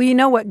 Well, you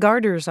know what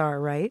garters are,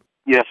 right?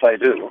 Yes, I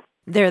do.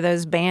 They're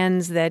those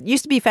bands that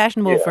used to be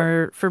fashionable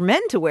for men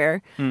to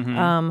wear, holding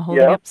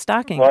up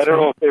stockings. Well, I don't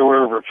know if they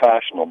were ever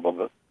fashionable,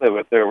 but they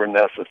were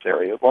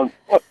necessary.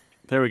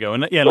 There we go.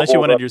 And unless you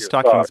wanted your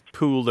stockings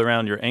pooled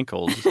around your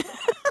ankles.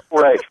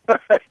 Right.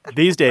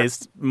 These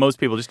days, most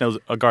people just know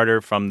a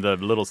garter from the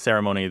little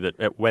ceremony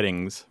at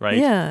weddings, right?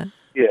 Yeah.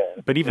 Yeah.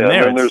 But even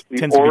there, it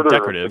tends to be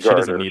decorative. She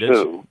doesn't need it.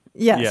 Too.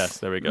 Yes,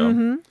 there we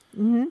go.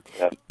 Yeah.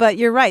 But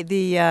you're right.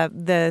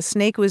 The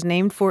snake was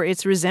named for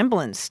its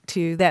resemblance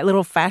to that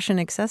little fashion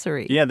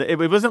accessory. Yeah, it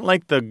wasn't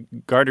like the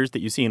garters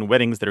that you see in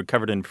weddings that are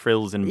covered in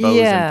frills and bows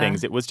and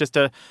things. It was just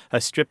a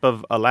strip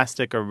of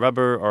elastic or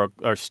rubber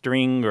or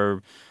string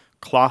or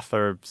cloth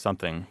or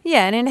something.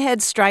 Yeah, and it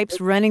had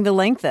stripes running the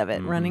length of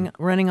it,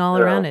 running all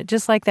around it,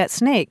 just like that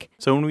snake.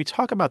 So when we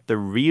talk about the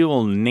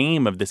real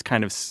name of this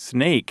kind of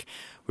snake,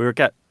 we've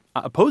got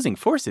opposing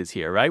forces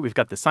here, right? We've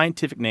got the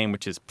scientific name,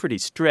 which is pretty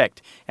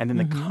strict, and then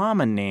the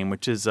common name,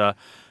 which is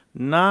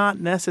not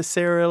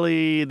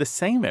necessarily the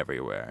same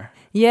everywhere.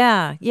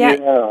 Yeah.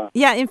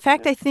 In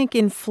fact, I think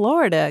in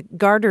Florida,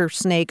 garter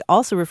snake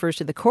also refers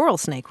to the coral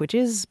snake, which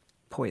is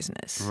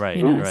poisonous. Right,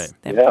 right.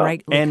 That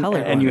brightly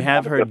colored and one. you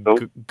have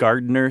heard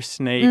gardener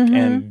snake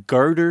and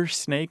garter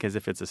snake, as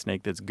if it's a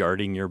snake that's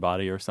guarding your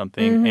body or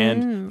something.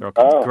 And there are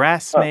called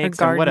grass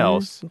snakes. And what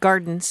else?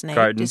 Garden snake.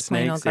 Garden just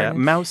plain old snakes,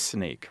 garden. Mouse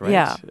snake,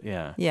 right?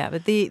 Yeah,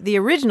 but the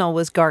original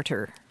was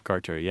garter.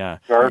 Garter, yeah.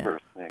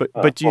 Garter snake. But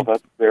that's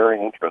very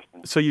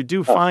interesting. So you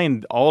do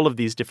find all of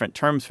these different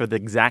terms for the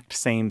exact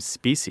same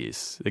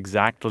species,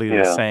 exactly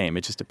the same.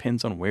 It just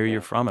depends on where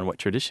you're from and what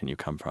tradition you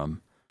come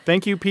from.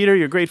 Thank you, Peter.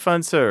 You're great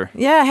fun, sir.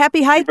 Yeah,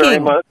 happy hiking.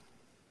 Thank you very much.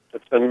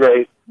 It's been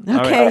great. Okay. All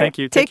right, thank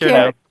you. Take care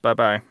care. now.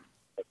 Bye-bye.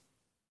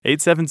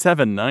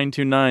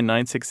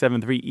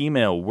 877-929-9673.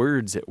 Email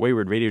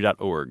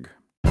words@waywardradio.org.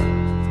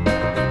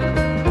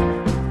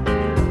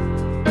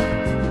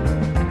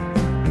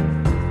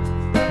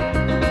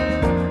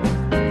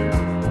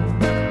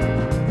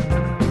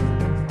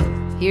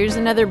 Here's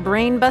another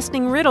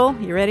brain-busting riddle.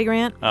 You ready,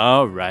 Grant?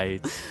 All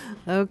right.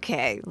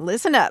 Okay,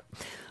 listen up.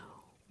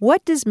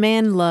 What does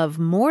man love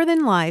more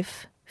than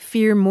life,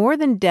 fear more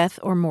than death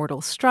or mortal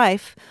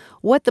strife?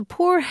 What the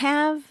poor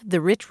have,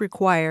 the rich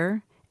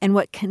require, and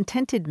what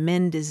contented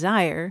men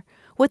desire?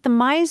 What the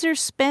miser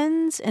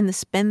spends and the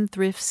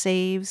spendthrift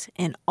saves,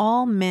 and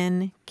all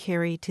men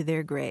carry to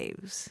their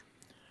graves.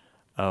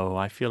 Oh,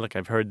 I feel like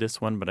I've heard this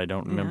one, but I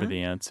don't remember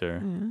the answer.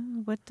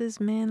 What does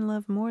man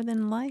love more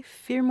than life,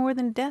 fear more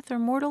than death, or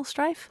mortal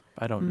strife?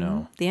 I don't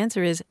know. The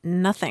answer is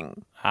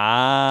nothing.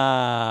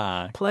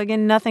 Ah. Plug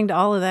in nothing to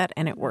all of that,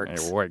 and it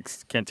works. It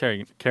works. Can't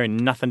carry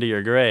nothing to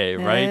your grave,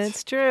 right?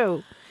 That's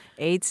true.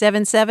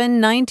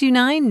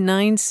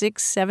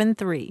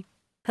 877-929-9673.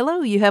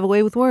 Hello, you have a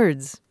way with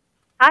words.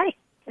 Hi,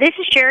 this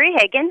is Sherry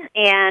Hagan,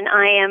 and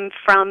I am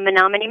from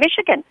Menominee,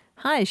 Michigan.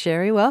 Hi,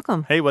 Sherry.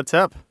 Welcome. Hey, what's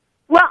up?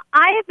 Well,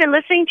 I have been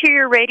listening to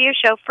your radio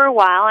show for a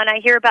while, and I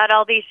hear about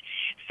all these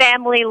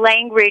family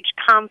language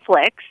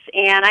conflicts,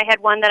 and I had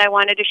one that I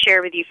wanted to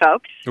share with you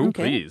folks. Ooh,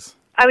 please.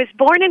 I was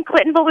born in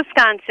Clintonville,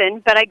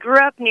 Wisconsin, but I grew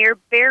up near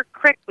Bear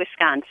Creek,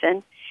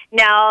 Wisconsin.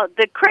 Now,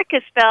 the creek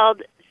is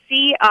spelled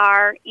Creek,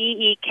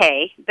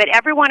 but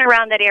everyone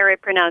around that area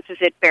pronounces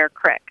it Bear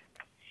Creek.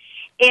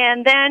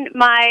 And then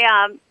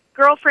my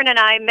girlfriend and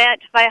I met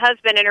my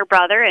husband and her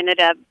brother,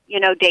 ended up,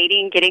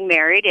 dating, getting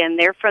married, and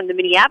they're from the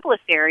Minneapolis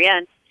area,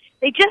 and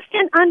they just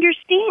didn't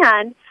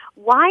understand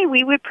why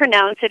we would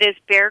pronounce it as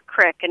Bear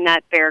Creek and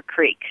not Bear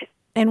Creek.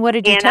 And what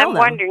did you tell them? And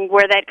I'm wondering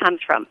where that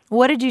comes from.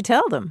 What did you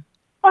tell them?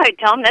 Well, I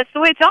tell them that's the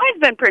way it's always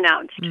been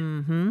pronounced.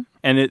 Mm-hmm.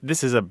 And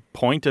this is a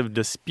point of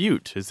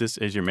dispute.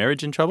 Is your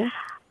marriage in trouble?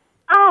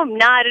 Oh,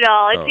 not at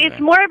all. It's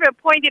more of a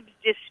point of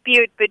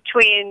dispute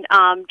between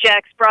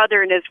Jack's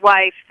brother and his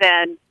wife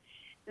than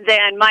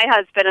my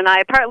husband and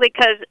I, partly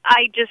because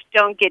I just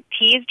don't get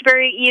teased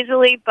very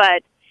easily,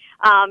 but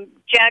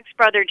Jack's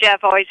brother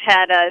Jeff always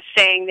had a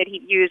saying that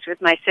he'd use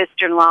with my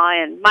sister-in-law,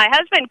 and my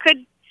husband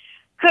could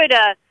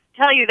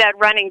tell you that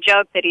running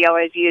joke that he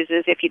always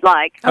uses if you'd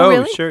like. Oh,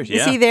 really? Sure, yeah.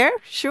 Is he there?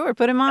 Sure,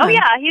 put him on. Oh,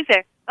 yeah, he's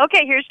there.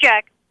 Okay, here's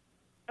Jack.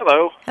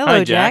 Hello. Hello,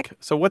 Hi, Jack.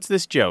 So what's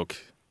this joke?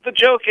 The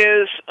joke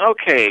is,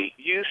 okay,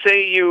 you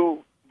say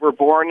you were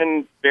born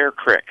in Bear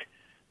Creek.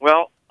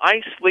 Well,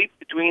 I sleep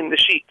between the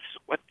sheets.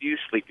 What do you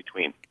sleep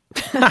between?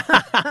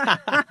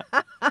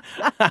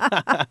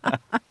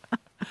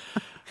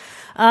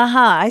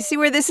 I see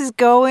where this is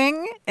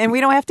going, and we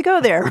don't have to go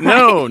there. Right?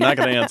 No, not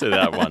going to answer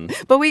that one.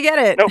 But we get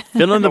it. Nope.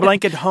 Fill in the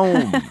blank at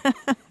home.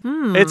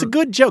 It's a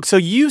good joke. So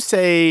you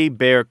say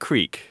Bear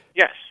Creek.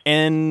 Yes.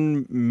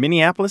 In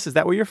Minneapolis, is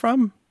that where you're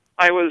from?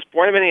 I was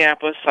born in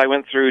Minneapolis. I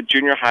went through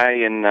junior high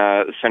in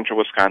central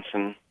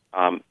Wisconsin,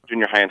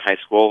 junior high and high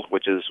school,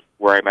 which is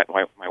where I met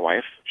my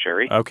wife,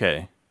 Sherry.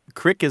 Okay.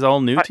 Crick is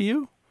all new to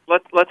you?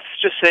 Let's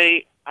just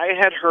say I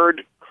had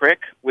heard crick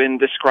when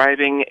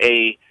describing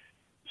a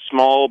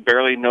small,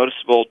 barely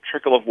noticeable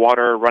trickle of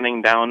water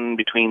running down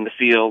between the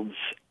fields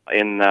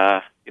in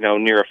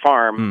near a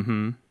farm.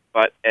 Mm-hmm.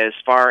 But as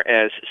far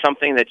as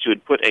something that you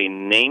would put a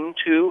name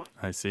to,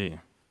 I see.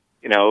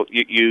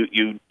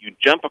 You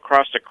jump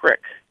across a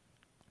creek.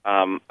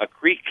 A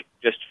creek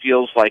just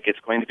feels like it's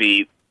going to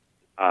be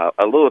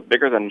a little bit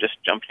bigger than just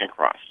jumping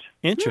across.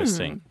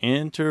 Interesting.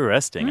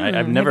 Interesting.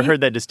 I've never heard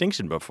that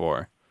distinction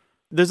before.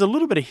 There's a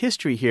little bit of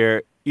history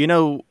here.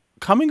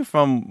 Coming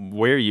from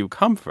where you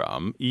come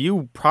from,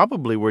 you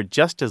probably were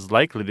just as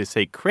likely to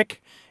say crick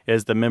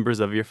as the members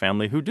of your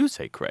family who do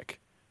say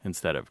crick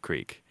instead of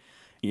creek.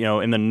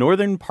 In the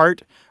northern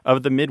part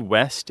of the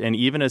Midwest and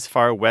even as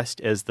far west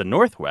as the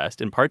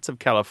Northwest, in parts of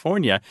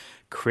California,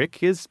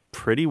 crick is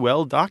pretty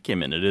well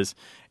documented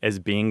as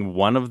being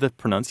one of the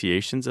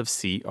pronunciations of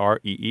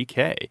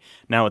C-R-E-E-K.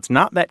 Now, it's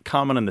not that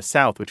common in the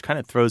South, which kind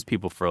of throws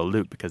people for a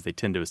loop because they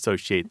tend to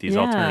associate these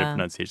alternative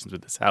pronunciations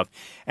with the South.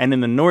 And in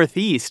the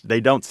Northeast,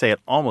 they don't say it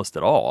almost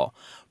at all.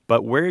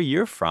 But where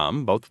you're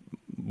from, both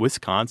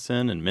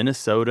Wisconsin and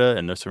Minnesota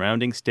and the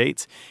surrounding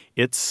states,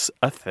 it's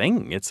a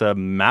thing. It's a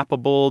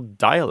mappable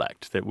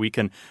dialect that we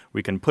can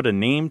put a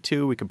name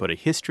to, we can put a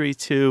history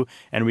to,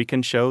 and we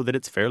can show that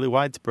it's fairly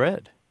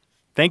widespread.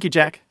 Thank you,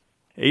 Jack.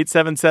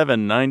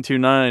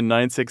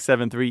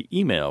 877-929-9673.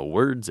 Email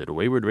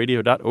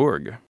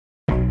words@waywardradio.org.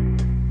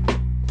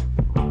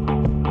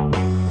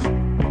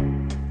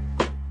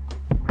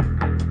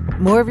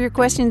 More of your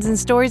questions and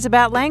stories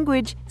about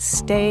language.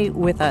 Stay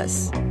with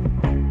us.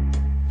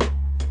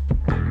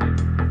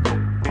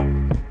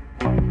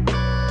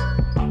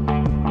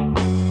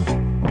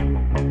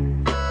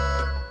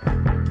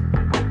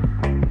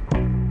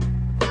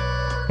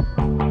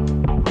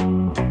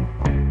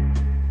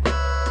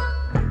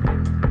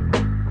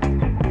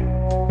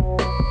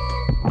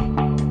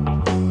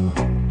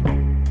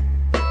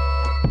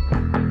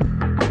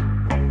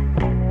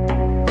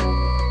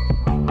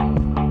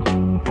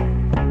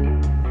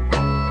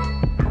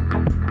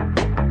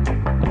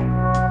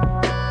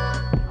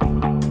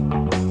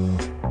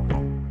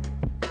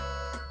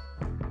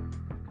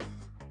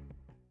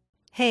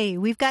 Hey,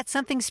 we've got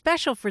something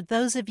special for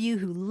those of you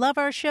who love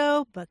our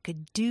show but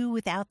could do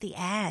without the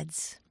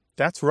ads.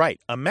 That's right.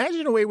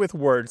 Imagine a way with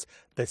words,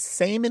 the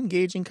same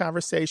engaging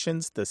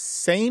conversations, the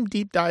same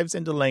deep dives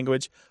into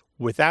language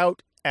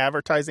without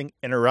advertising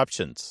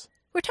interruptions.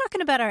 We're talking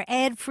about our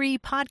ad-free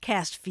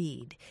podcast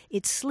feed.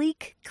 It's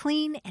sleek,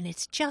 clean, and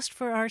it's just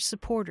for our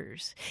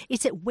supporters.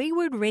 It's at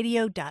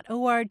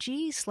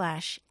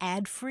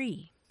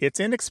waywardradio.org/ad-free. It's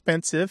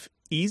inexpensive.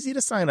 easy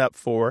to sign up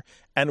for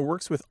and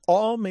works with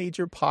all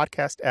major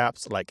podcast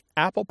apps like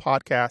Apple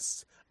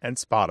Podcasts and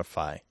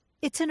Spotify.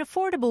 It's an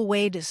affordable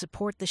way to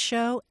support the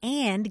show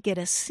and get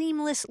a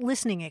seamless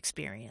listening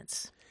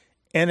experience.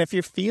 And if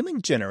you're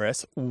feeling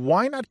generous,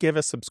 why not give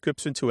a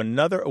subscription to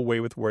another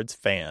Away with Words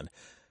fan?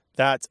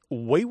 That's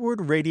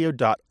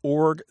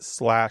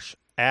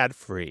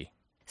waywardradio.org/ad-free.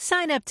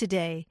 Sign up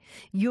today.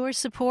 Your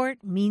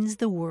support means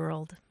the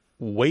world.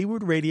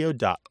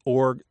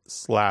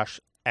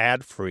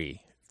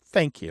 waywardradio.org/ad-free.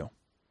 Thank you.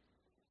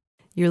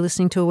 You're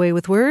listening to Away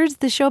with Words,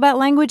 the show about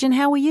language and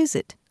how we use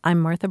it. I'm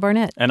Martha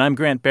Barnett. And I'm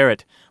Grant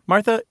Barrett.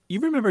 Martha, you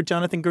remember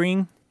Jonathan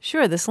Green?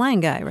 Sure, the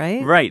slang guy,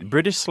 right? Right.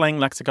 British slang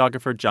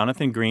lexicographer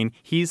Jonathan Green.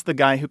 He's the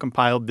guy who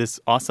compiled this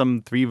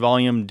awesome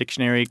 3-volume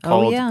dictionary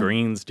called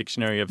Green's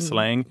Dictionary of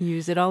Slang.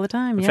 Use it all the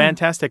time, yeah.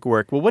 Fantastic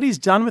work. Well, what he's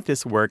done with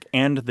this work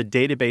and the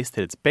database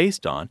that it's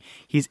based on,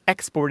 he's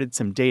exported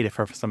some data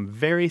for some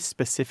very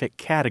specific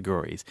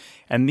categories.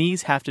 And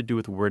these have to do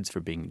with words for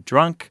being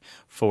drunk,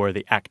 for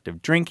the act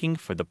of drinking,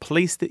 for the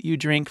place that you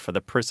drink, for the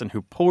person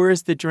who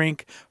pours the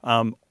drink,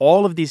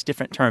 all of these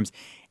different terms.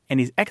 And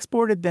he's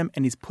exported them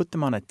and he's put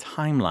them on a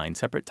timeline,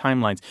 separate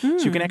timelines,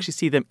 so you can actually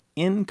see them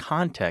in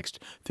context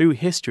through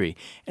history.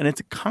 And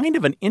it's kind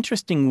of an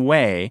interesting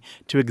way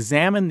to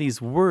examine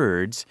these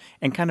words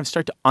and kind of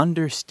start to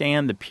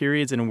understand the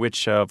periods in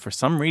which, for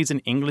some reason,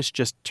 English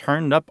just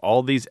turned up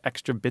all these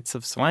extra bits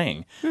of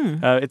slang.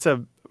 It's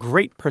a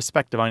great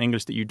perspective on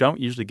English that you don't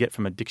usually get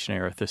from a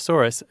dictionary or a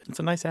thesaurus. It's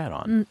a nice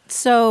add-on.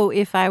 So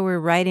if I were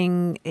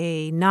writing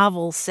a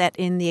novel set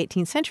in the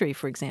 18th century,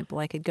 for example,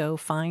 I could go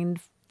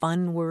find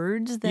fun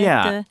words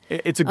that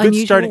it's a good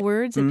unusual starting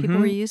words that people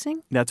were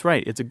using? That's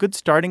right. It's a good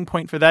starting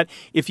point for that.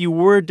 If you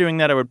were doing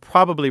that, I would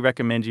probably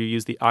recommend you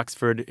use the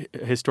Oxford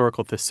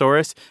Historical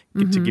Thesaurus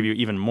to give you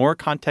even more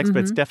context,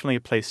 but it's definitely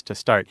a place to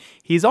start.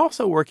 He's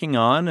also working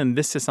on, and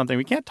this is something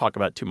we can't talk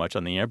about too much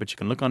on the air, but you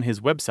can look on his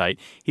website.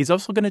 He's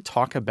also going to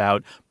talk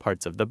about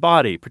parts of the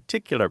body,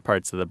 particular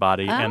parts of the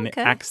body, and the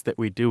acts that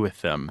we do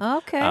with them.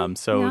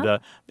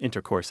 The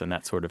intercourse and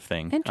that sort of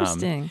thing.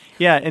 Interesting.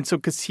 And so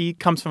because he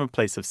comes from a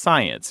place of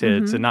science.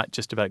 It's not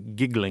just about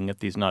giggling at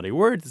these naughty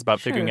words. It's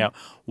about figuring out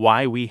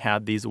why we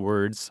have these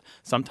words,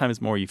 sometimes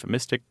more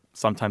euphemistic,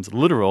 sometimes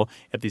literal,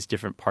 at these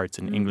different parts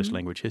in English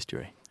language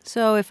history.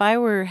 So if I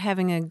were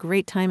having a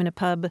great time in a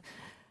pub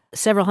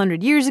several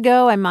hundred years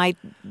ago, I might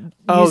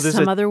use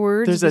some other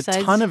words. There's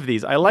a ton of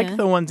these. I like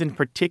the ones in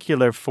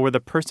particular for the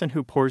person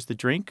who pours the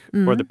drink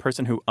or the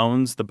person who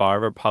owns the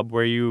bar or pub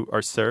where you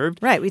are served.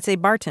 Right, we'd say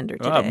bartender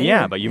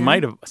today. But you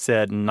might have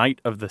said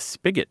knight of the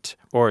spigot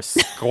or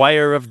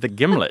squire of the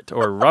gimlet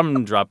or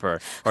rum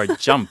dropper or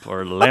jump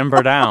or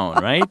lamber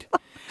down, right?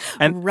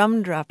 And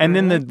rum dropper. And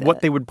then what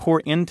they would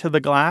pour into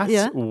the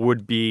glass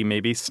would be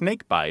maybe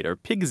snake bite or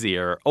pig's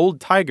ear or old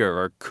tiger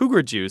or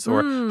cougar juice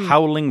or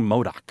howling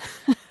modoc.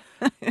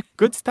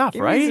 Good stuff,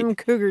 Give right? me some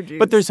cougar juice.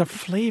 But there's a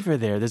flavor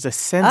there. There's a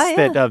sense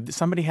that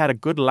somebody had a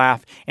good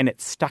laugh and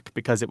it stuck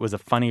because it was a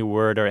funny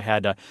word or it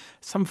had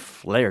some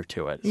flair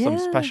to it, some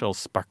special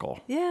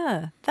sparkle.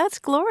 Yeah, that's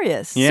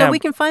glorious. Yeah. So we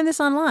can find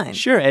this online.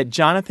 Sure, at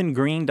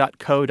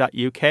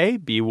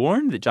jonathangreen.co.uk. Be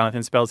warned that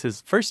Jonathan spells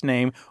his first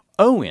name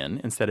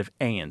O-N instead of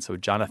A-N, so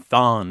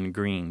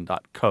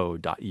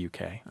jonathangreen.co.uk.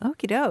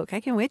 Okie doke. I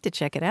can wait to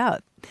check it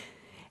out.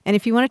 And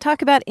if you want to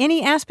talk about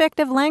any aspect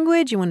of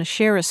language, you want to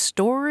share a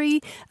story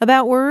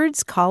about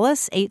words, call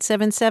us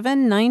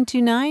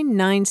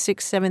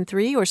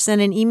 877-929-9673 or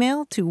send an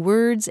email to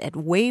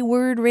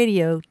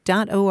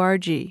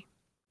words@waywardradio.org.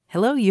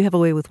 Hello, you have a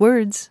way with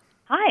words.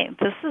 Hi,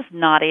 this is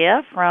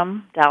Nadia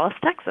from Dallas,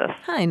 Texas.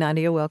 Hi,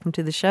 Nadia. Welcome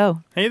to the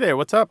show. Hey there.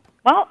 What's up?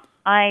 Well,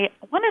 I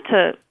wanted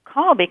to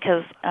call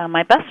because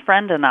my best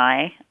friend and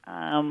I,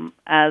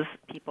 as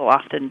people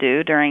often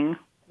do during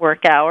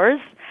work hours,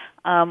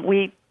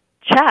 we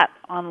chat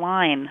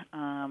online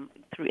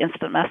through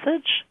instant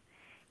message,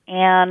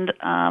 and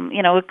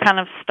we kind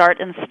of start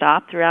and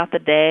stop throughout the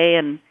day,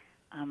 and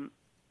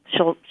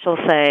she'll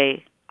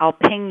say, "I'll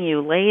ping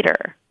you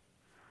later,"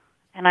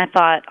 and I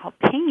thought, "I'll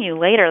ping you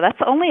later." That's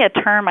only a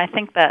term I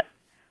think that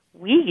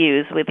we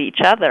use with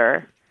each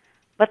other,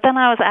 but then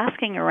I was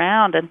asking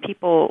around, and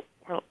people,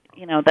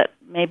 that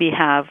maybe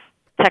have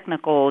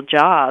technical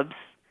jobs,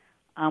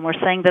 were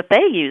saying that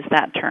they use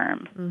that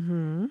term.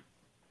 Mm-hmm.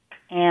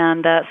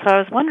 And so I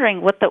was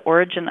wondering what the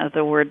origin of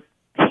the word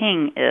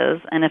ping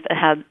is, and if it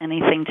had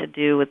anything to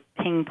do with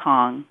ping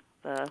pong,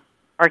 the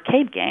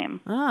arcade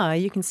game.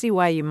 You can see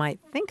why you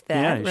might think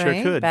that, Yeah, right?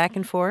 sure could. Back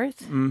and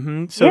forth.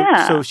 Mm-hmm.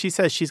 So she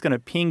says she's going to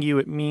ping you.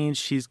 It means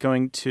she's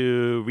going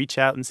to reach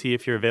out and see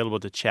if you're available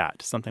to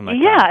chat, something like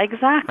that. Yeah,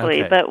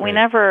 exactly. Okay, but we great.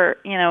 never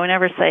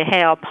say,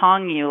 "Hey, I'll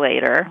pong you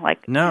later."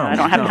 Like, No, I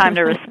don't have time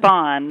to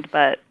respond,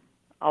 but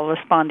I'll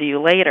respond to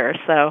you later.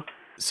 So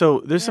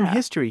there's some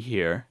history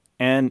here.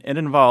 And it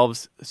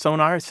involves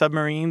sonar,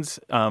 submarines,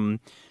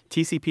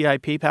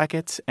 TCP/IP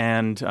packets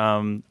and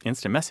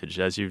instant message,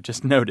 as you've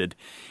just noted.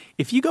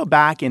 If you go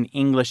back in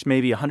English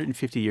maybe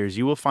 150 years,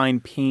 you will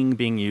find ping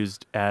being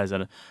used as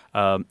an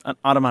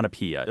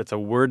onomatopoeia. It's a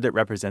word that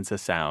represents the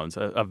sounds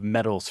of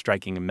metal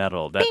striking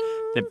metal. That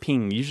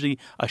ping, usually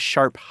a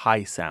sharp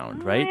high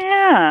sound, right?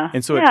 Yeah.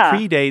 And so it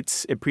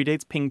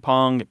predates ping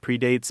pong, it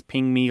predates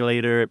ping me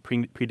later, it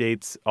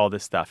predates all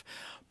this stuff.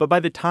 But by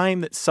the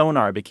time that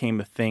sonar became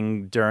a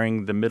thing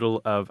during the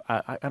middle of,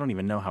 I don't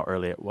even know how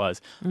early it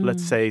was,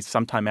 let's say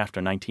sometime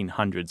after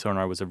 1900,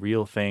 sonar was a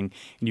real thing.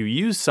 And you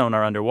use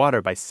sonar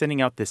underwater by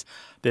sending out this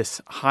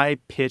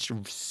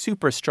high-pitched,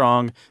 super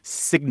strong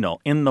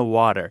signal in the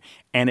water.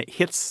 And it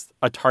hits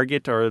a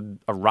target or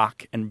a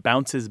rock and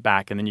bounces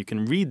back. And then you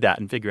can read that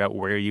and figure out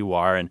where you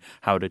are and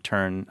how to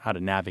turn, how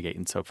to navigate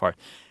and so forth.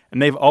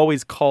 And they've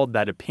always called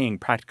that a ping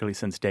practically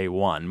since day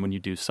one when you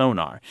do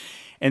sonar.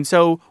 And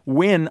so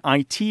when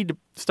IT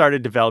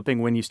started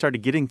developing, when you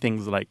started getting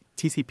things like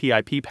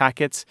TCP/IP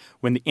packets,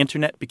 when the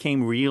internet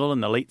became real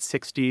in the late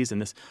 60s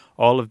and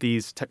all of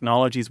these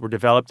technologies were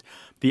developed,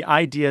 the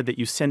idea that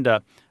you send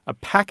a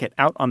packet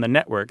out on the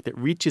network that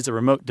reaches a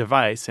remote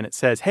device and it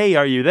says, hey,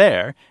 are you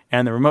there?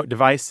 And the remote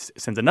device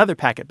sends another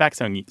packet back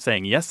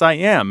saying, yes, I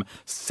am.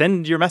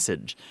 Send your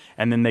message.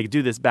 And then they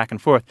do this back and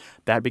forth.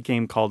 That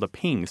became called a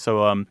ping.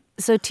 So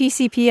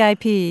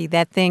TCP/IP,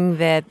 that thing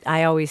that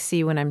I always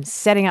see when I'm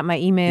setting up my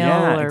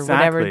email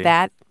whatever,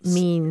 that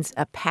means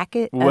a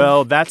packet?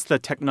 Well, that's the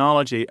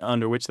technology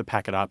under which the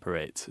packet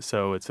operates.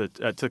 So it's a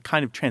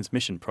kind of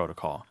transmission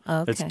protocol.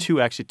 Okay. It's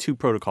two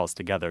protocols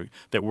together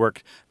that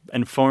work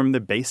and form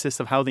the basis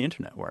of how the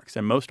internet works,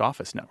 and most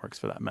office networks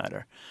for that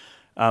matter.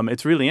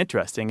 It's really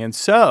interesting. And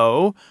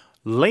so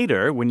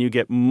later, when you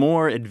get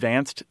more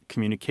advanced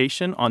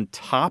communication on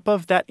top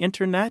of that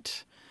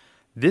internet,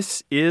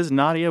 this is,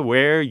 Nadia,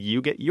 where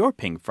you get your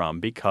ping from,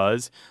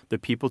 because the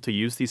people to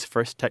use these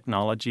first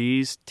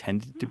technologies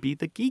tended to be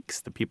the geeks,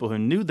 the people who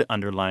knew the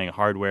underlying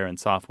hardware and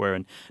software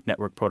and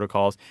network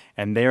protocols,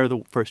 and they're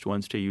the first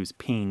ones to use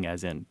ping,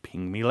 as in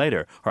ping me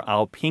later, or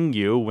I'll ping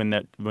you when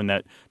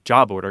that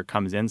job order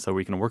comes in so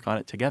we can work on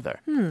it together.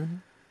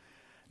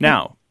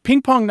 Now,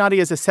 ping pong,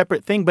 Nadia, is a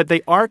separate thing, but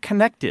they are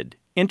connected.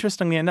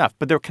 Interestingly enough,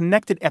 but they're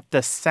connected at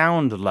the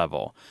sound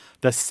level.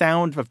 The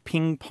sound of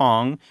ping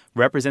pong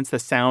represents the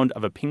sound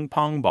of a ping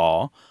pong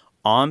ball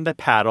on the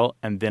paddle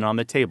and then on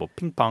the table.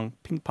 Ping pong,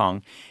 ping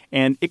pong.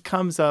 And it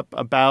comes up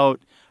about,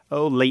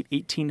 late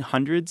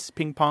 1800s.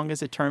 Ping pong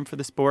is a term for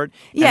the sport.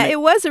 Yeah, it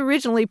was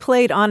originally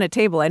played on a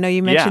table. I know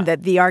you mentioned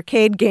that the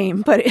arcade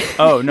game, but...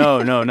 Oh,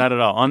 no, not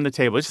at all. On the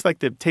table. It's just like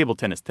the table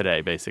tennis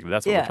today, basically.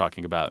 That's what we're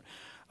talking about.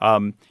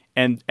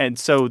 And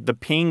so the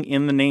ping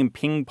in the name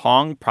ping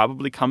pong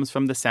probably comes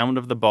from the sound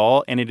of the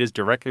ball, and it is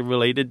directly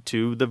related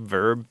to the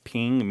verb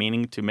ping,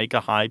 meaning to make a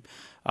high,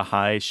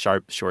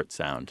 sharp, short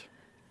sound.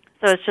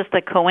 So it's just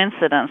a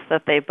coincidence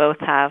that they both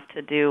have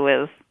to do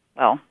with,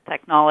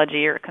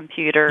 technology or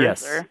computers.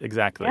 Yes,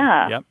 exactly.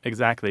 Yeah. Yep,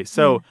 exactly.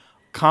 So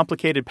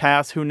complicated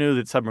paths. Who knew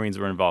that submarines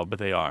were involved? But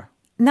they are.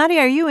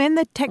 Nadia, are you in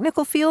the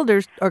technical field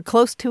or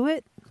close to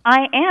it?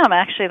 I am,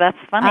 actually. That's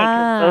funny,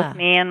 because both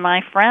me and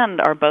my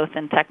friend are both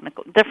in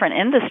different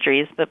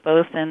industries, but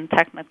both in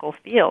technical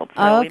fields.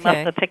 So we must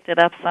have picked it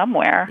up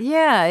somewhere.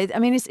 Yeah,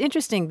 it's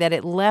interesting that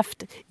it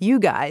left you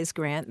guys,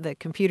 Grant, the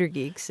computer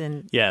geeks,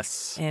 and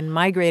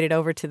migrated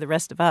over to the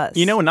rest of us.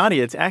 You know,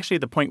 Nadia, it's actually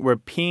the point where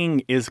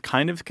ping is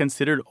kind of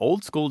considered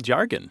old school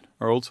jargon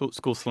or old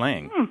school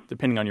slang,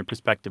 depending on your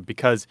perspective,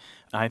 because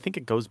I think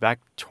it goes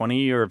back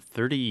 20 or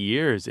 30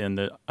 years in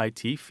the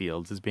IT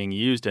fields as being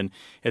used, and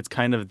it's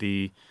kind of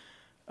a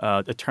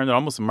term that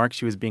almost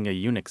marks you as being a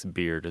Unix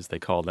beard, as they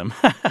call them.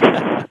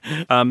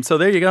 So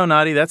there you go,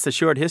 Nadia. That's the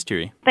short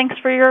history. Thanks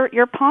for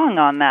your pong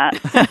on that.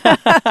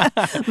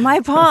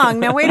 My pong.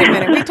 Now, wait a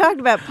minute. We talked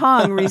about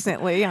pong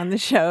recently on the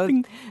show,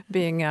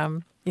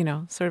 being,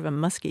 sort of a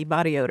musky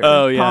body odor.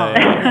 Oh,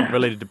 yeah.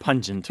 Related to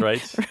pungent,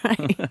 right?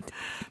 Right.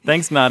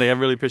 Thanks, Nadia. I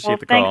really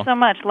appreciate the call. Thanks so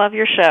much. Love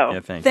your show.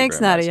 Yeah, thanks, you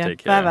very Nadia. much. Take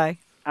care. Bye-bye.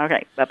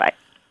 Okay, bye-bye.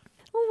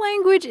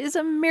 Language is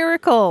a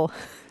miracle.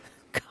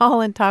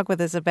 Call and talk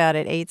with us about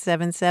it,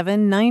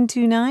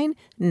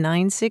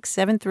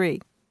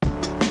 877-929-9673.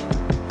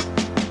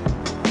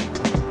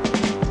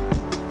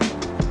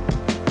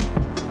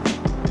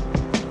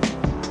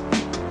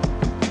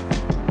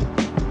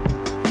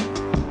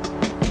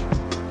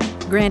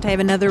 Grant, I have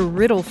another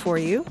riddle for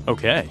you.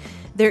 Okay.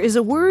 There is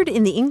a word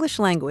in the English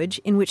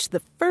language in which the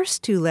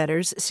first two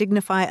letters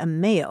signify a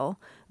male,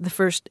 the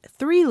first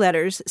three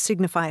letters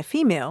signify a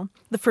female,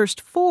 the first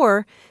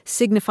four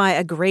signify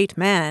a great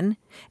man,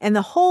 and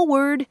the whole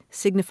word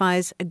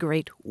signifies a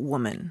great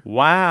woman.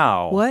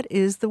 Wow. What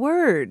is the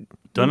word?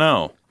 Don't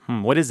know.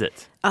 What is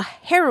it? A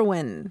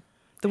heroine.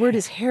 The word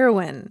is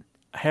heroine.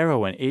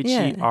 Heroine,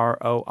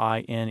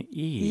 Heroine.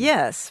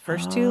 Yes.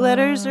 First two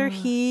letters are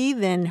he,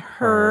 then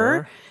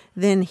her,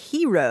 then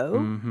hero,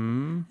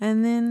 and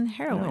then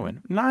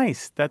heroine.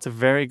 Nice. That's a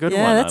very good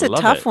one. Yeah, that's I a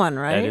love tough it. one,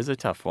 right? That is a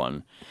tough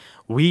one.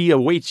 We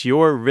await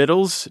your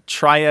riddles.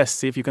 Try us.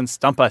 See if you can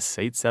stump us.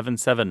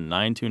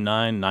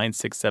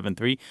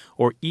 877-929-9673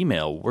 or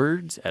email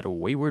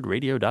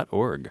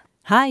words@waywardradio.org.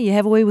 Hi, you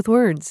have a way with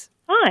words.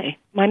 Hi,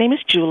 my name is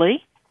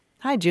Julie.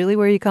 Hi, Julie.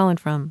 Where are you calling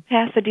from?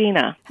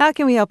 Pasadena. How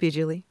can we help you,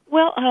 Julie?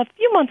 Well, a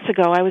few months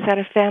ago, I was at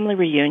a family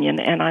reunion,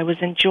 and I was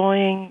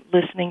enjoying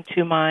listening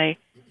to my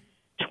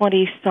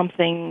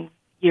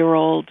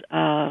 20-something-year-old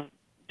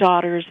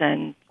daughters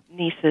and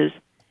nieces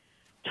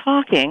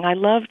talking. I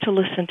love to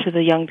listen to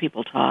the young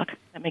people talk.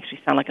 That makes me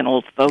sound like an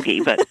old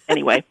fogey, but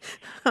anyway.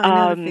 I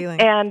know the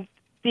feeling. And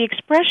the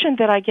expression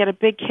that I get a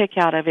big kick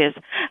out of is,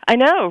 I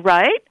know,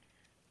 right?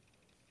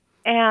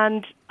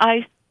 And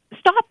I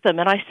stopped them,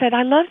 and I said,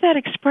 I love that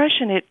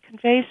expression. It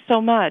conveys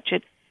so much.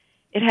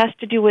 It has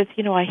to do with,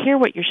 I hear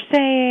what you're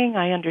saying.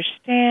 I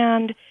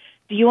understand.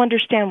 Do you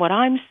understand what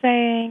I'm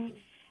saying?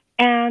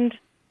 And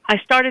I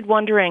started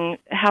wondering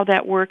how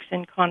that works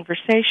in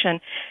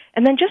conversation.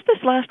 And then just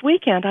this last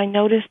weekend, I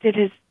noticed it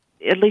is,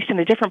 at least in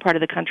a different part of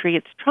the country,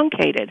 it's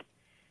truncated.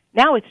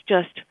 Now it's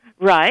just,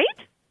 right?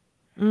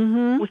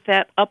 With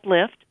that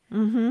uplift.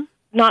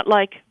 Not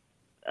like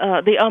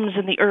the ums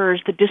and the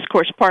ers, the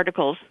discourse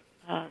particles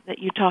that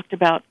you talked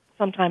about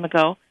some time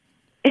ago.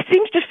 It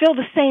seems to fill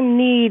the same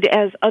need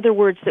as other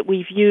words that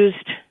we've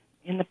used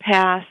in the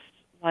past,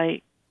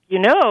 like,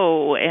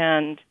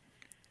 and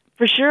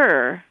for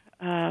sure.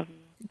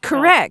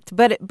 Correct,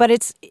 but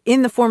it's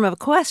in the form of a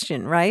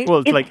question, right?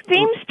 Well, it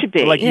seems to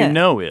be. Like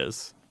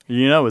is.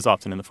 Is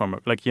often in the form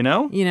of, like,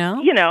 Or,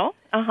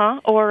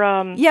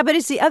 yeah, but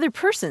it's the other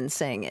person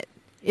saying it.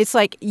 It's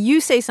like you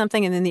say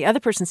something and then the other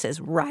person says,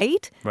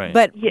 right? Right.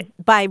 But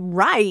by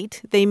right,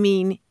 they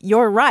mean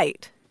you're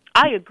right.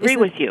 I agree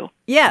with you.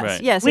 Yes,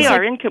 right. yes. We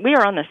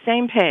are on the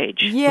same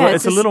page. Yeah, well,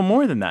 it's a little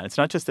more than that. It's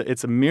not just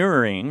it's a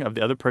mirroring of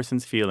the other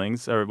person's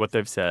feelings or what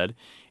they've said.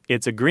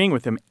 It's agreeing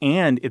with them,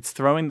 and it's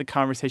throwing the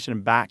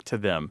conversation back to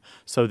them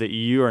so that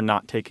you are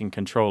not taking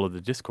control of the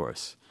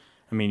discourse.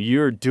 I mean,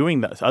 you're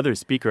doing the other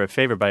speaker a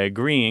favor by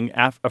agreeing,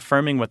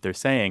 affirming what they're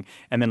saying,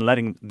 and then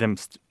letting them,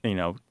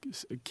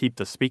 keep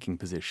the speaking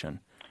position.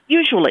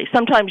 Usually.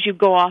 Sometimes you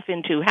go off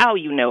into how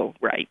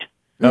right.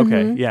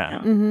 Okay,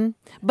 yeah.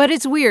 But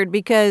it's weird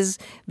because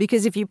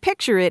if you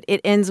picture it,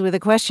 it ends with a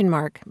question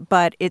mark,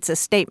 but it's a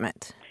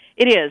statement.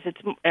 It is.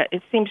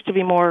 It seems to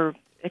be more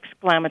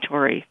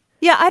exclamatory.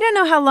 Yeah, I don't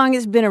know how long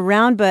it's been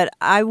around, but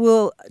I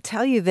will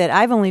tell you that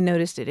I've only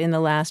noticed it in the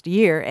last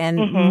year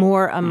and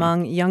more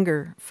among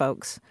younger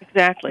folks.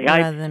 Exactly.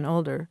 Rather than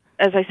older.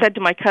 As I said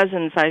to my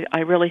cousins,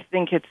 I really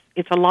think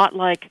it's a lot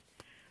like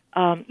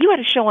you had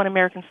a show on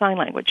American Sign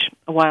Language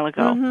a while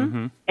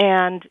ago,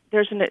 and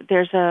there's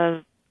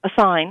a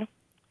sign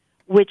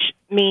which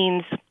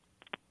means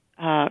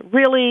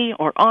really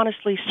or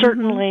honestly,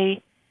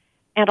 certainly,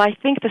 and I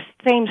think the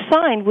same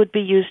sign would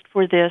be used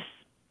for this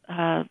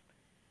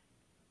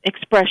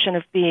expression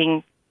of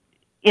being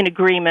in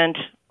agreement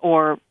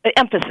or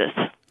emphasis.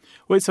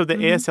 Wait, so the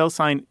ASL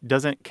sign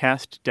doesn't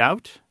cast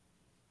doubt?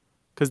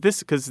 Because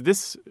this,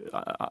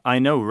 I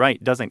know,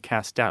 right, doesn't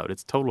cast doubt.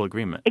 It's total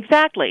agreement.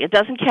 Exactly. It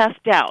doesn't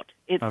cast doubt.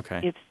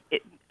 It's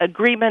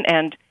agreement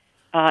and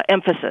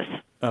emphasis.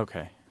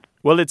 Okay.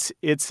 Well, it's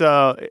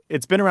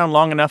been around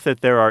long enough that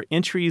there are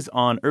entries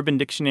on Urban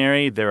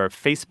Dictionary. There are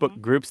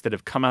Facebook groups that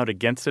have come out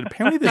against it.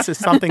 Apparently, this is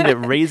something that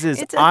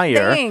raises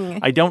ire.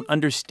 Thing. I don't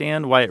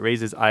understand why it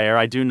raises ire.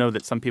 I do know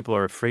that some people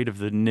are afraid of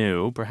the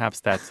new. Perhaps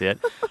that's it.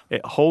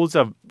 It holds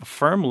a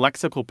firm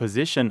lexical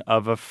position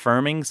of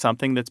affirming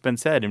something that's been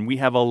said, and we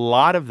have a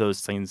lot of those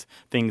things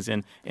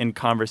in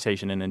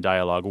conversation and in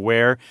dialogue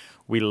where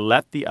we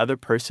let the other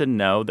person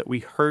know that we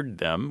heard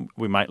them.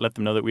 We might let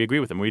them know that we agree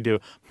with them. We do,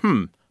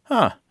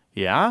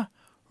 yeah?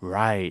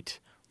 Right.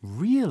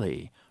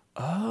 Really?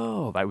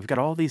 Oh, we've got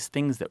all these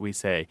things that we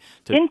say.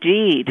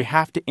 Indeed. We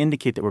have to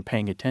indicate that we're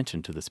paying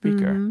attention to the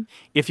speaker.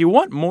 If you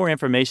want more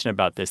information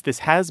about this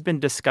has been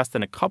discussed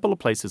in a couple of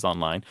places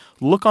online.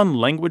 Look on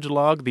Language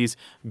Log. These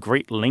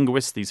great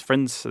linguists, these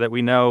friends that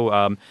we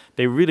know,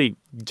 they really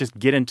just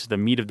get into the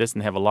meat of this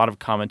and have a lot of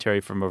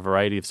commentary from a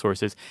variety of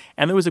sources.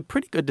 And there was a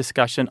pretty good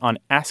discussion on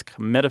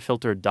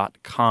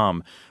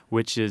askmetafilter.com,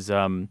 which is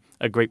a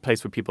great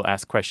place where people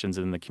ask questions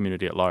and the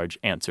community at large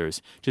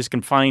answers. Just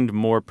can find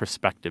more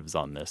perspectives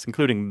on this,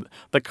 including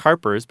the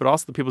carpers, but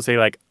also the people say,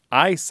 like,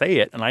 I say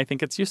it and I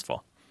think it's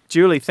useful.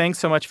 Julie, thanks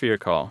so much for your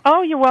call.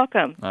 Oh, you're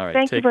welcome. All right.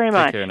 Thank you very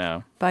much. Take care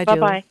now. Bye, Julie.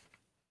 Bye-bye.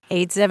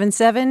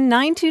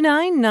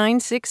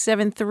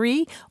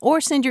 877-929-9673 or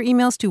send your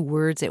emails to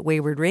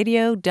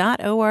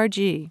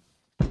words@waywardradio.org.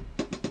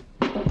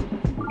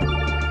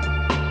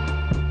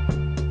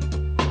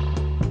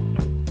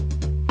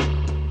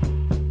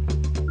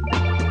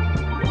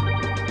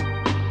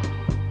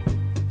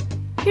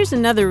 Here's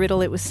another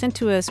riddle. It was sent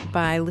to us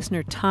by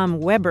listener Tom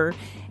Weber,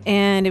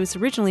 and it was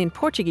originally in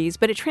Portuguese,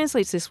 but it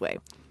translates this way.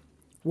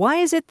 Why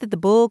is it that the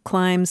bull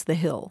climbs the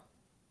hill?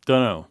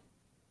 Don't know.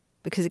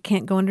 Because it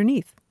can't go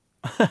underneath.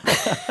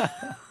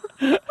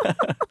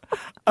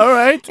 All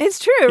right. It's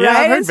true, Yeah, I've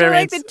right? heard It's sort of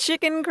like variants. the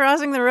chicken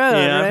crossing the road,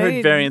 Yeah, right? I've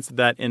heard variants of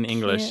that in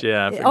English.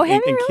 Yeah. Oh, have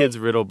you in really? kids'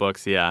 riddle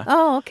books. Yeah.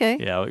 Oh, okay.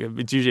 Yeah,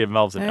 it usually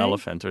involves an All right.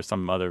 elephant or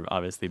some other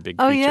obviously big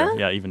Oh, creature.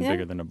 yeah? Even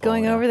bigger than a bull.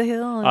 Going yeah. over the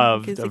hill. And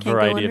Of kids a that can't go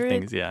variety of under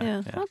things. it.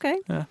 Yeah. Okay.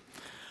 Yeah.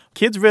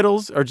 Kids'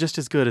 riddles are just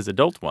as good as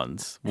adult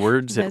ones.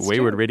 Words at That's true.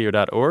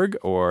 waywardradio.org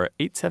or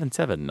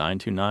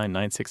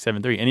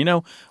 877-929-9673.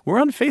 And we're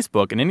on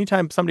Facebook, and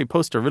anytime somebody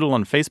posts a riddle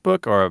on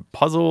Facebook or a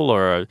puzzle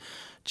or a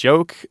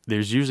joke,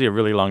 there's usually a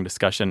really long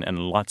discussion and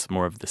lots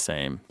more of the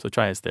same. So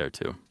try us there,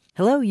 too.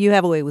 Hello, you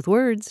have a way with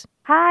words.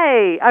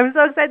 Hi, I'm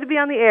so excited to be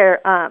on the air.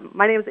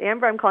 My name is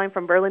Amber. I'm calling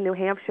from Berlin, New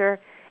Hampshire,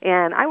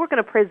 and I work in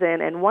a prison,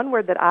 and one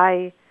word that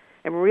I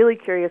am really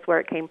curious where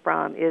it came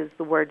from is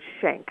the word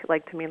shank,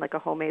 to mean like a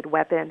homemade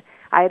weapon.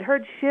 I had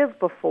heard shiv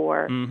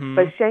before,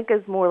 but shank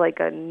is more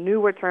like a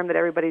newer term that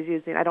everybody's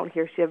using. I don't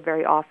hear shiv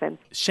very often.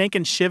 Shank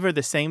and shiv are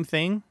the same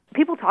thing?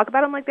 People talk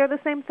about them like they're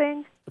the same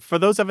thing. For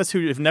those of us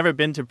who have never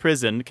been to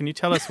prison, can you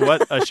tell us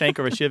what a shank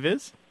or a shiv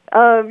is?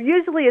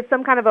 Usually it's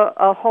some kind of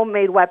a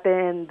homemade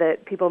weapon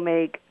that people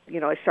make,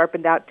 a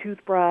sharpened out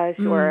toothbrush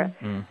or a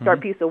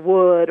sharp piece of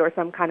wood or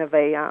some kind of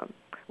a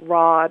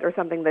rod or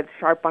something that's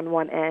sharp on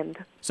one end.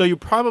 So you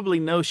probably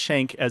know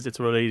shank as it's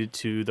related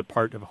to the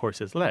part of a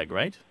horse's leg,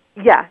 right?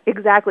 Yeah,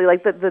 exactly.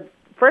 Like the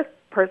first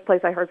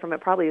place I heard from it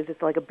probably is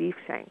just like a beef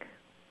shank.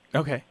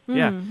 Okay,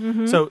 yeah.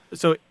 So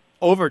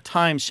over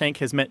time, shank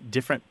has meant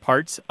different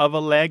parts of a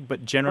leg,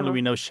 but generally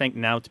we know shank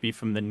now to be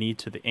from the knee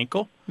to the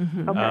ankle.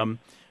 Okay.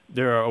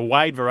 There are a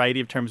wide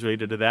variety of terms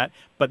related to that,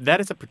 but that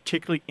is a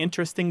particularly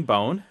interesting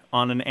bone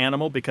on an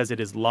animal because it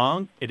is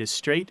long, it is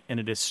straight, and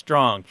it is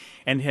strong,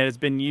 and it has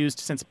been used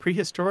since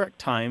prehistoric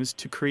times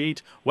to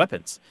create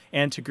weapons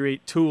and to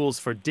create tools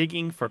for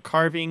digging, for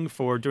carving,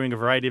 for doing a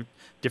variety of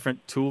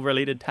different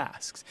tool-related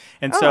tasks.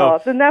 And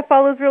so, then that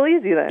follows real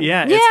easy then.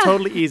 Yeah, it's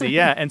totally easy.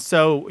 Yeah, and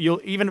so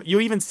you'll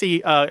even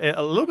see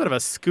a little bit of a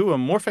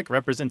skeuomorphic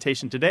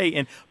representation today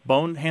in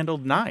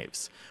bone-handled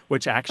knives,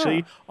 which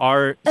actually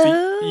are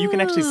you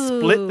can actually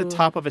split the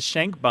top of a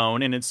shank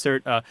bone and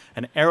insert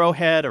an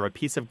arrowhead or a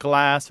piece of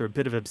glass or a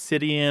bit of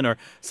obsidian or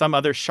some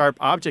other sharp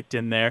object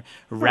in there,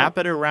 wrap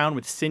it around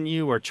with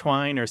sinew or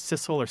twine or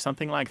sisal or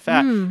something like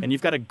that, and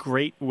you've got a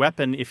great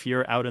weapon if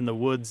you're out in the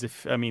woods.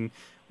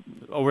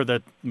 Over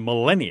the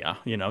millennia,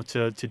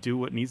 to do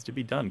what needs to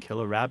be done, kill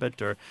a rabbit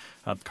or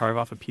carve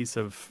off a piece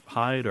of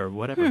hide or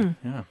whatever.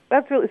 Yeah,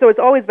 that's really so. It's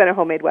always been a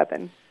homemade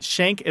weapon.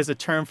 Shank, as a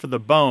term for the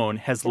bone,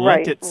 has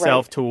lent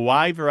itself to a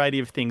wide variety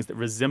of things that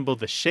resemble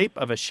the shape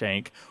of a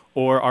shank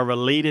or are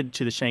related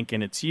to the shank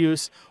in its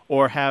use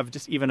or have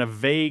just even a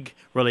vague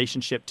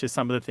relationship to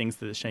some of the things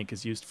that the shank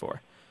is used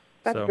for.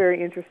 That's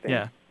very interesting.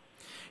 Yeah.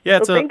 Yeah,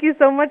 well, thank you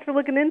so much for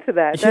looking into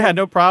that. Yeah,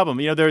 no problem.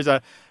 There's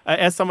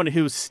as someone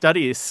who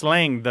studies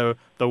slang, the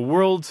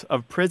world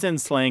of prison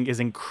slang is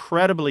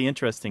incredibly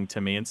interesting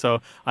to me. And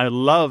so I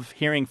love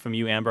hearing from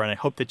you, Amber, and I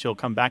hope that you'll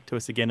come back to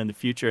us again in the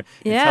future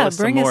and tell us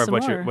some more of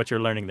what you're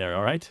learning there,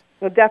 all right?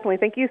 Well, definitely.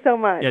 Thank you so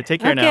much. Yeah, take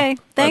care now. Okay,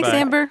 thanks, Bye-bye.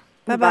 Amber.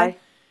 Bye-bye.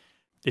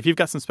 If you've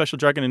got some special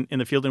jargon in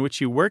the field in which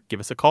you work,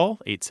 give us a call,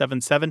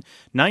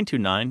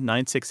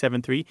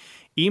 877-929-9673.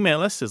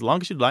 Email us as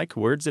long as you'd like,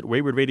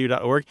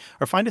 words@waywardradio.org,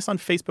 or find us on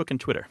Facebook and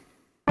Twitter.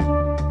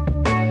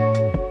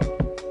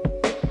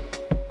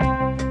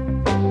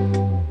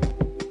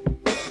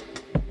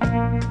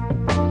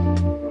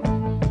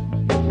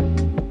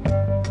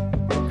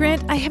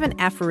 Grant, I have an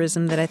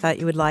aphorism that I thought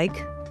you would like.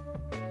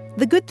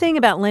 The good thing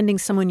about lending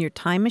someone your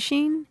time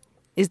machine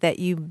is that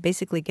you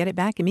basically get it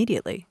back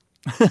immediately.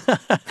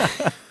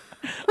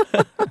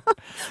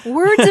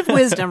 Words of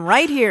wisdom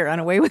right here on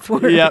A Way with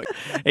Words. Yeah,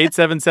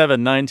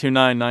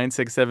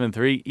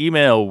 877-929-9673.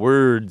 Email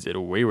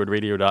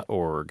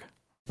words@waywardradio.org.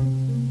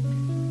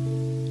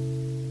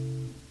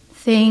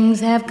 Things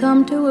have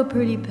come to a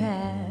pretty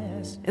pass.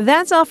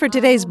 That's all for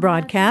today's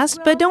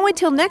broadcast, but don't wait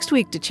till next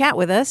week to chat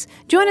with us.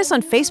 Join us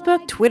on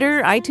Facebook,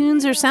 Twitter,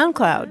 iTunes, or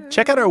SoundCloud.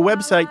 Check out our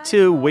website,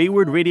 too,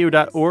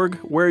 waywardradio.org,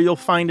 where you'll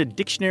find a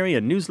dictionary,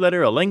 a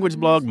newsletter, a language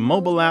blog,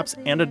 mobile apps,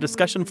 and a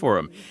discussion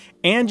forum.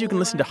 And you can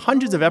listen to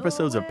hundreds of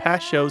episodes of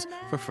past shows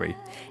for free.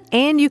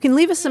 And you can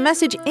leave us a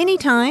message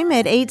anytime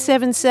at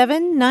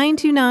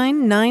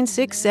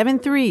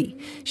 877-929-9673.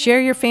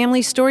 Share your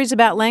family's stories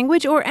about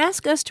language or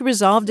ask us to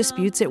resolve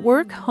disputes at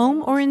work,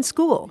 home, or in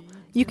school.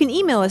 You can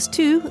email us,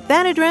 too.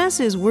 That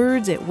address is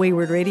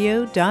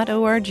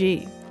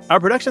words@waywardradio.org. Our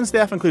production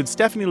staff includes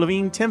Stephanie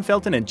Levine, Tim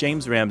Felton, and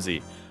James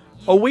Ramsey.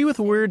 A Way with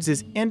Words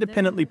is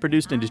independently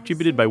produced and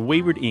distributed by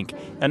Wayward Inc.,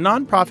 a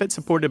nonprofit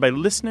supported by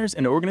listeners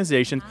and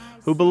organizations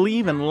who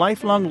believe in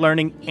lifelong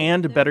learning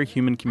and better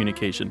human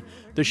communication.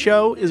 The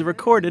show is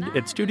recorded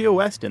at Studio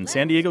West in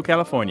San Diego,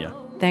 California.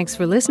 Thanks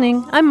for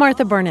listening. I'm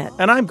Martha Barnett.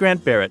 And I'm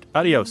Grant Barrett.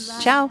 Adios.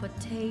 Ciao.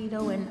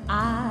 Potato and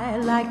I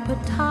like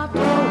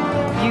potato.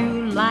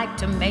 You like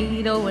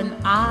tomato and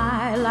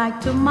I like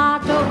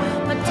tomato.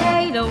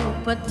 Potato,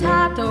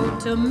 potato,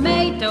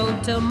 tomato,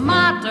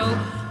 tomato.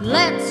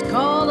 Let's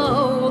call the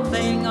whole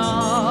thing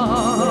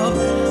off.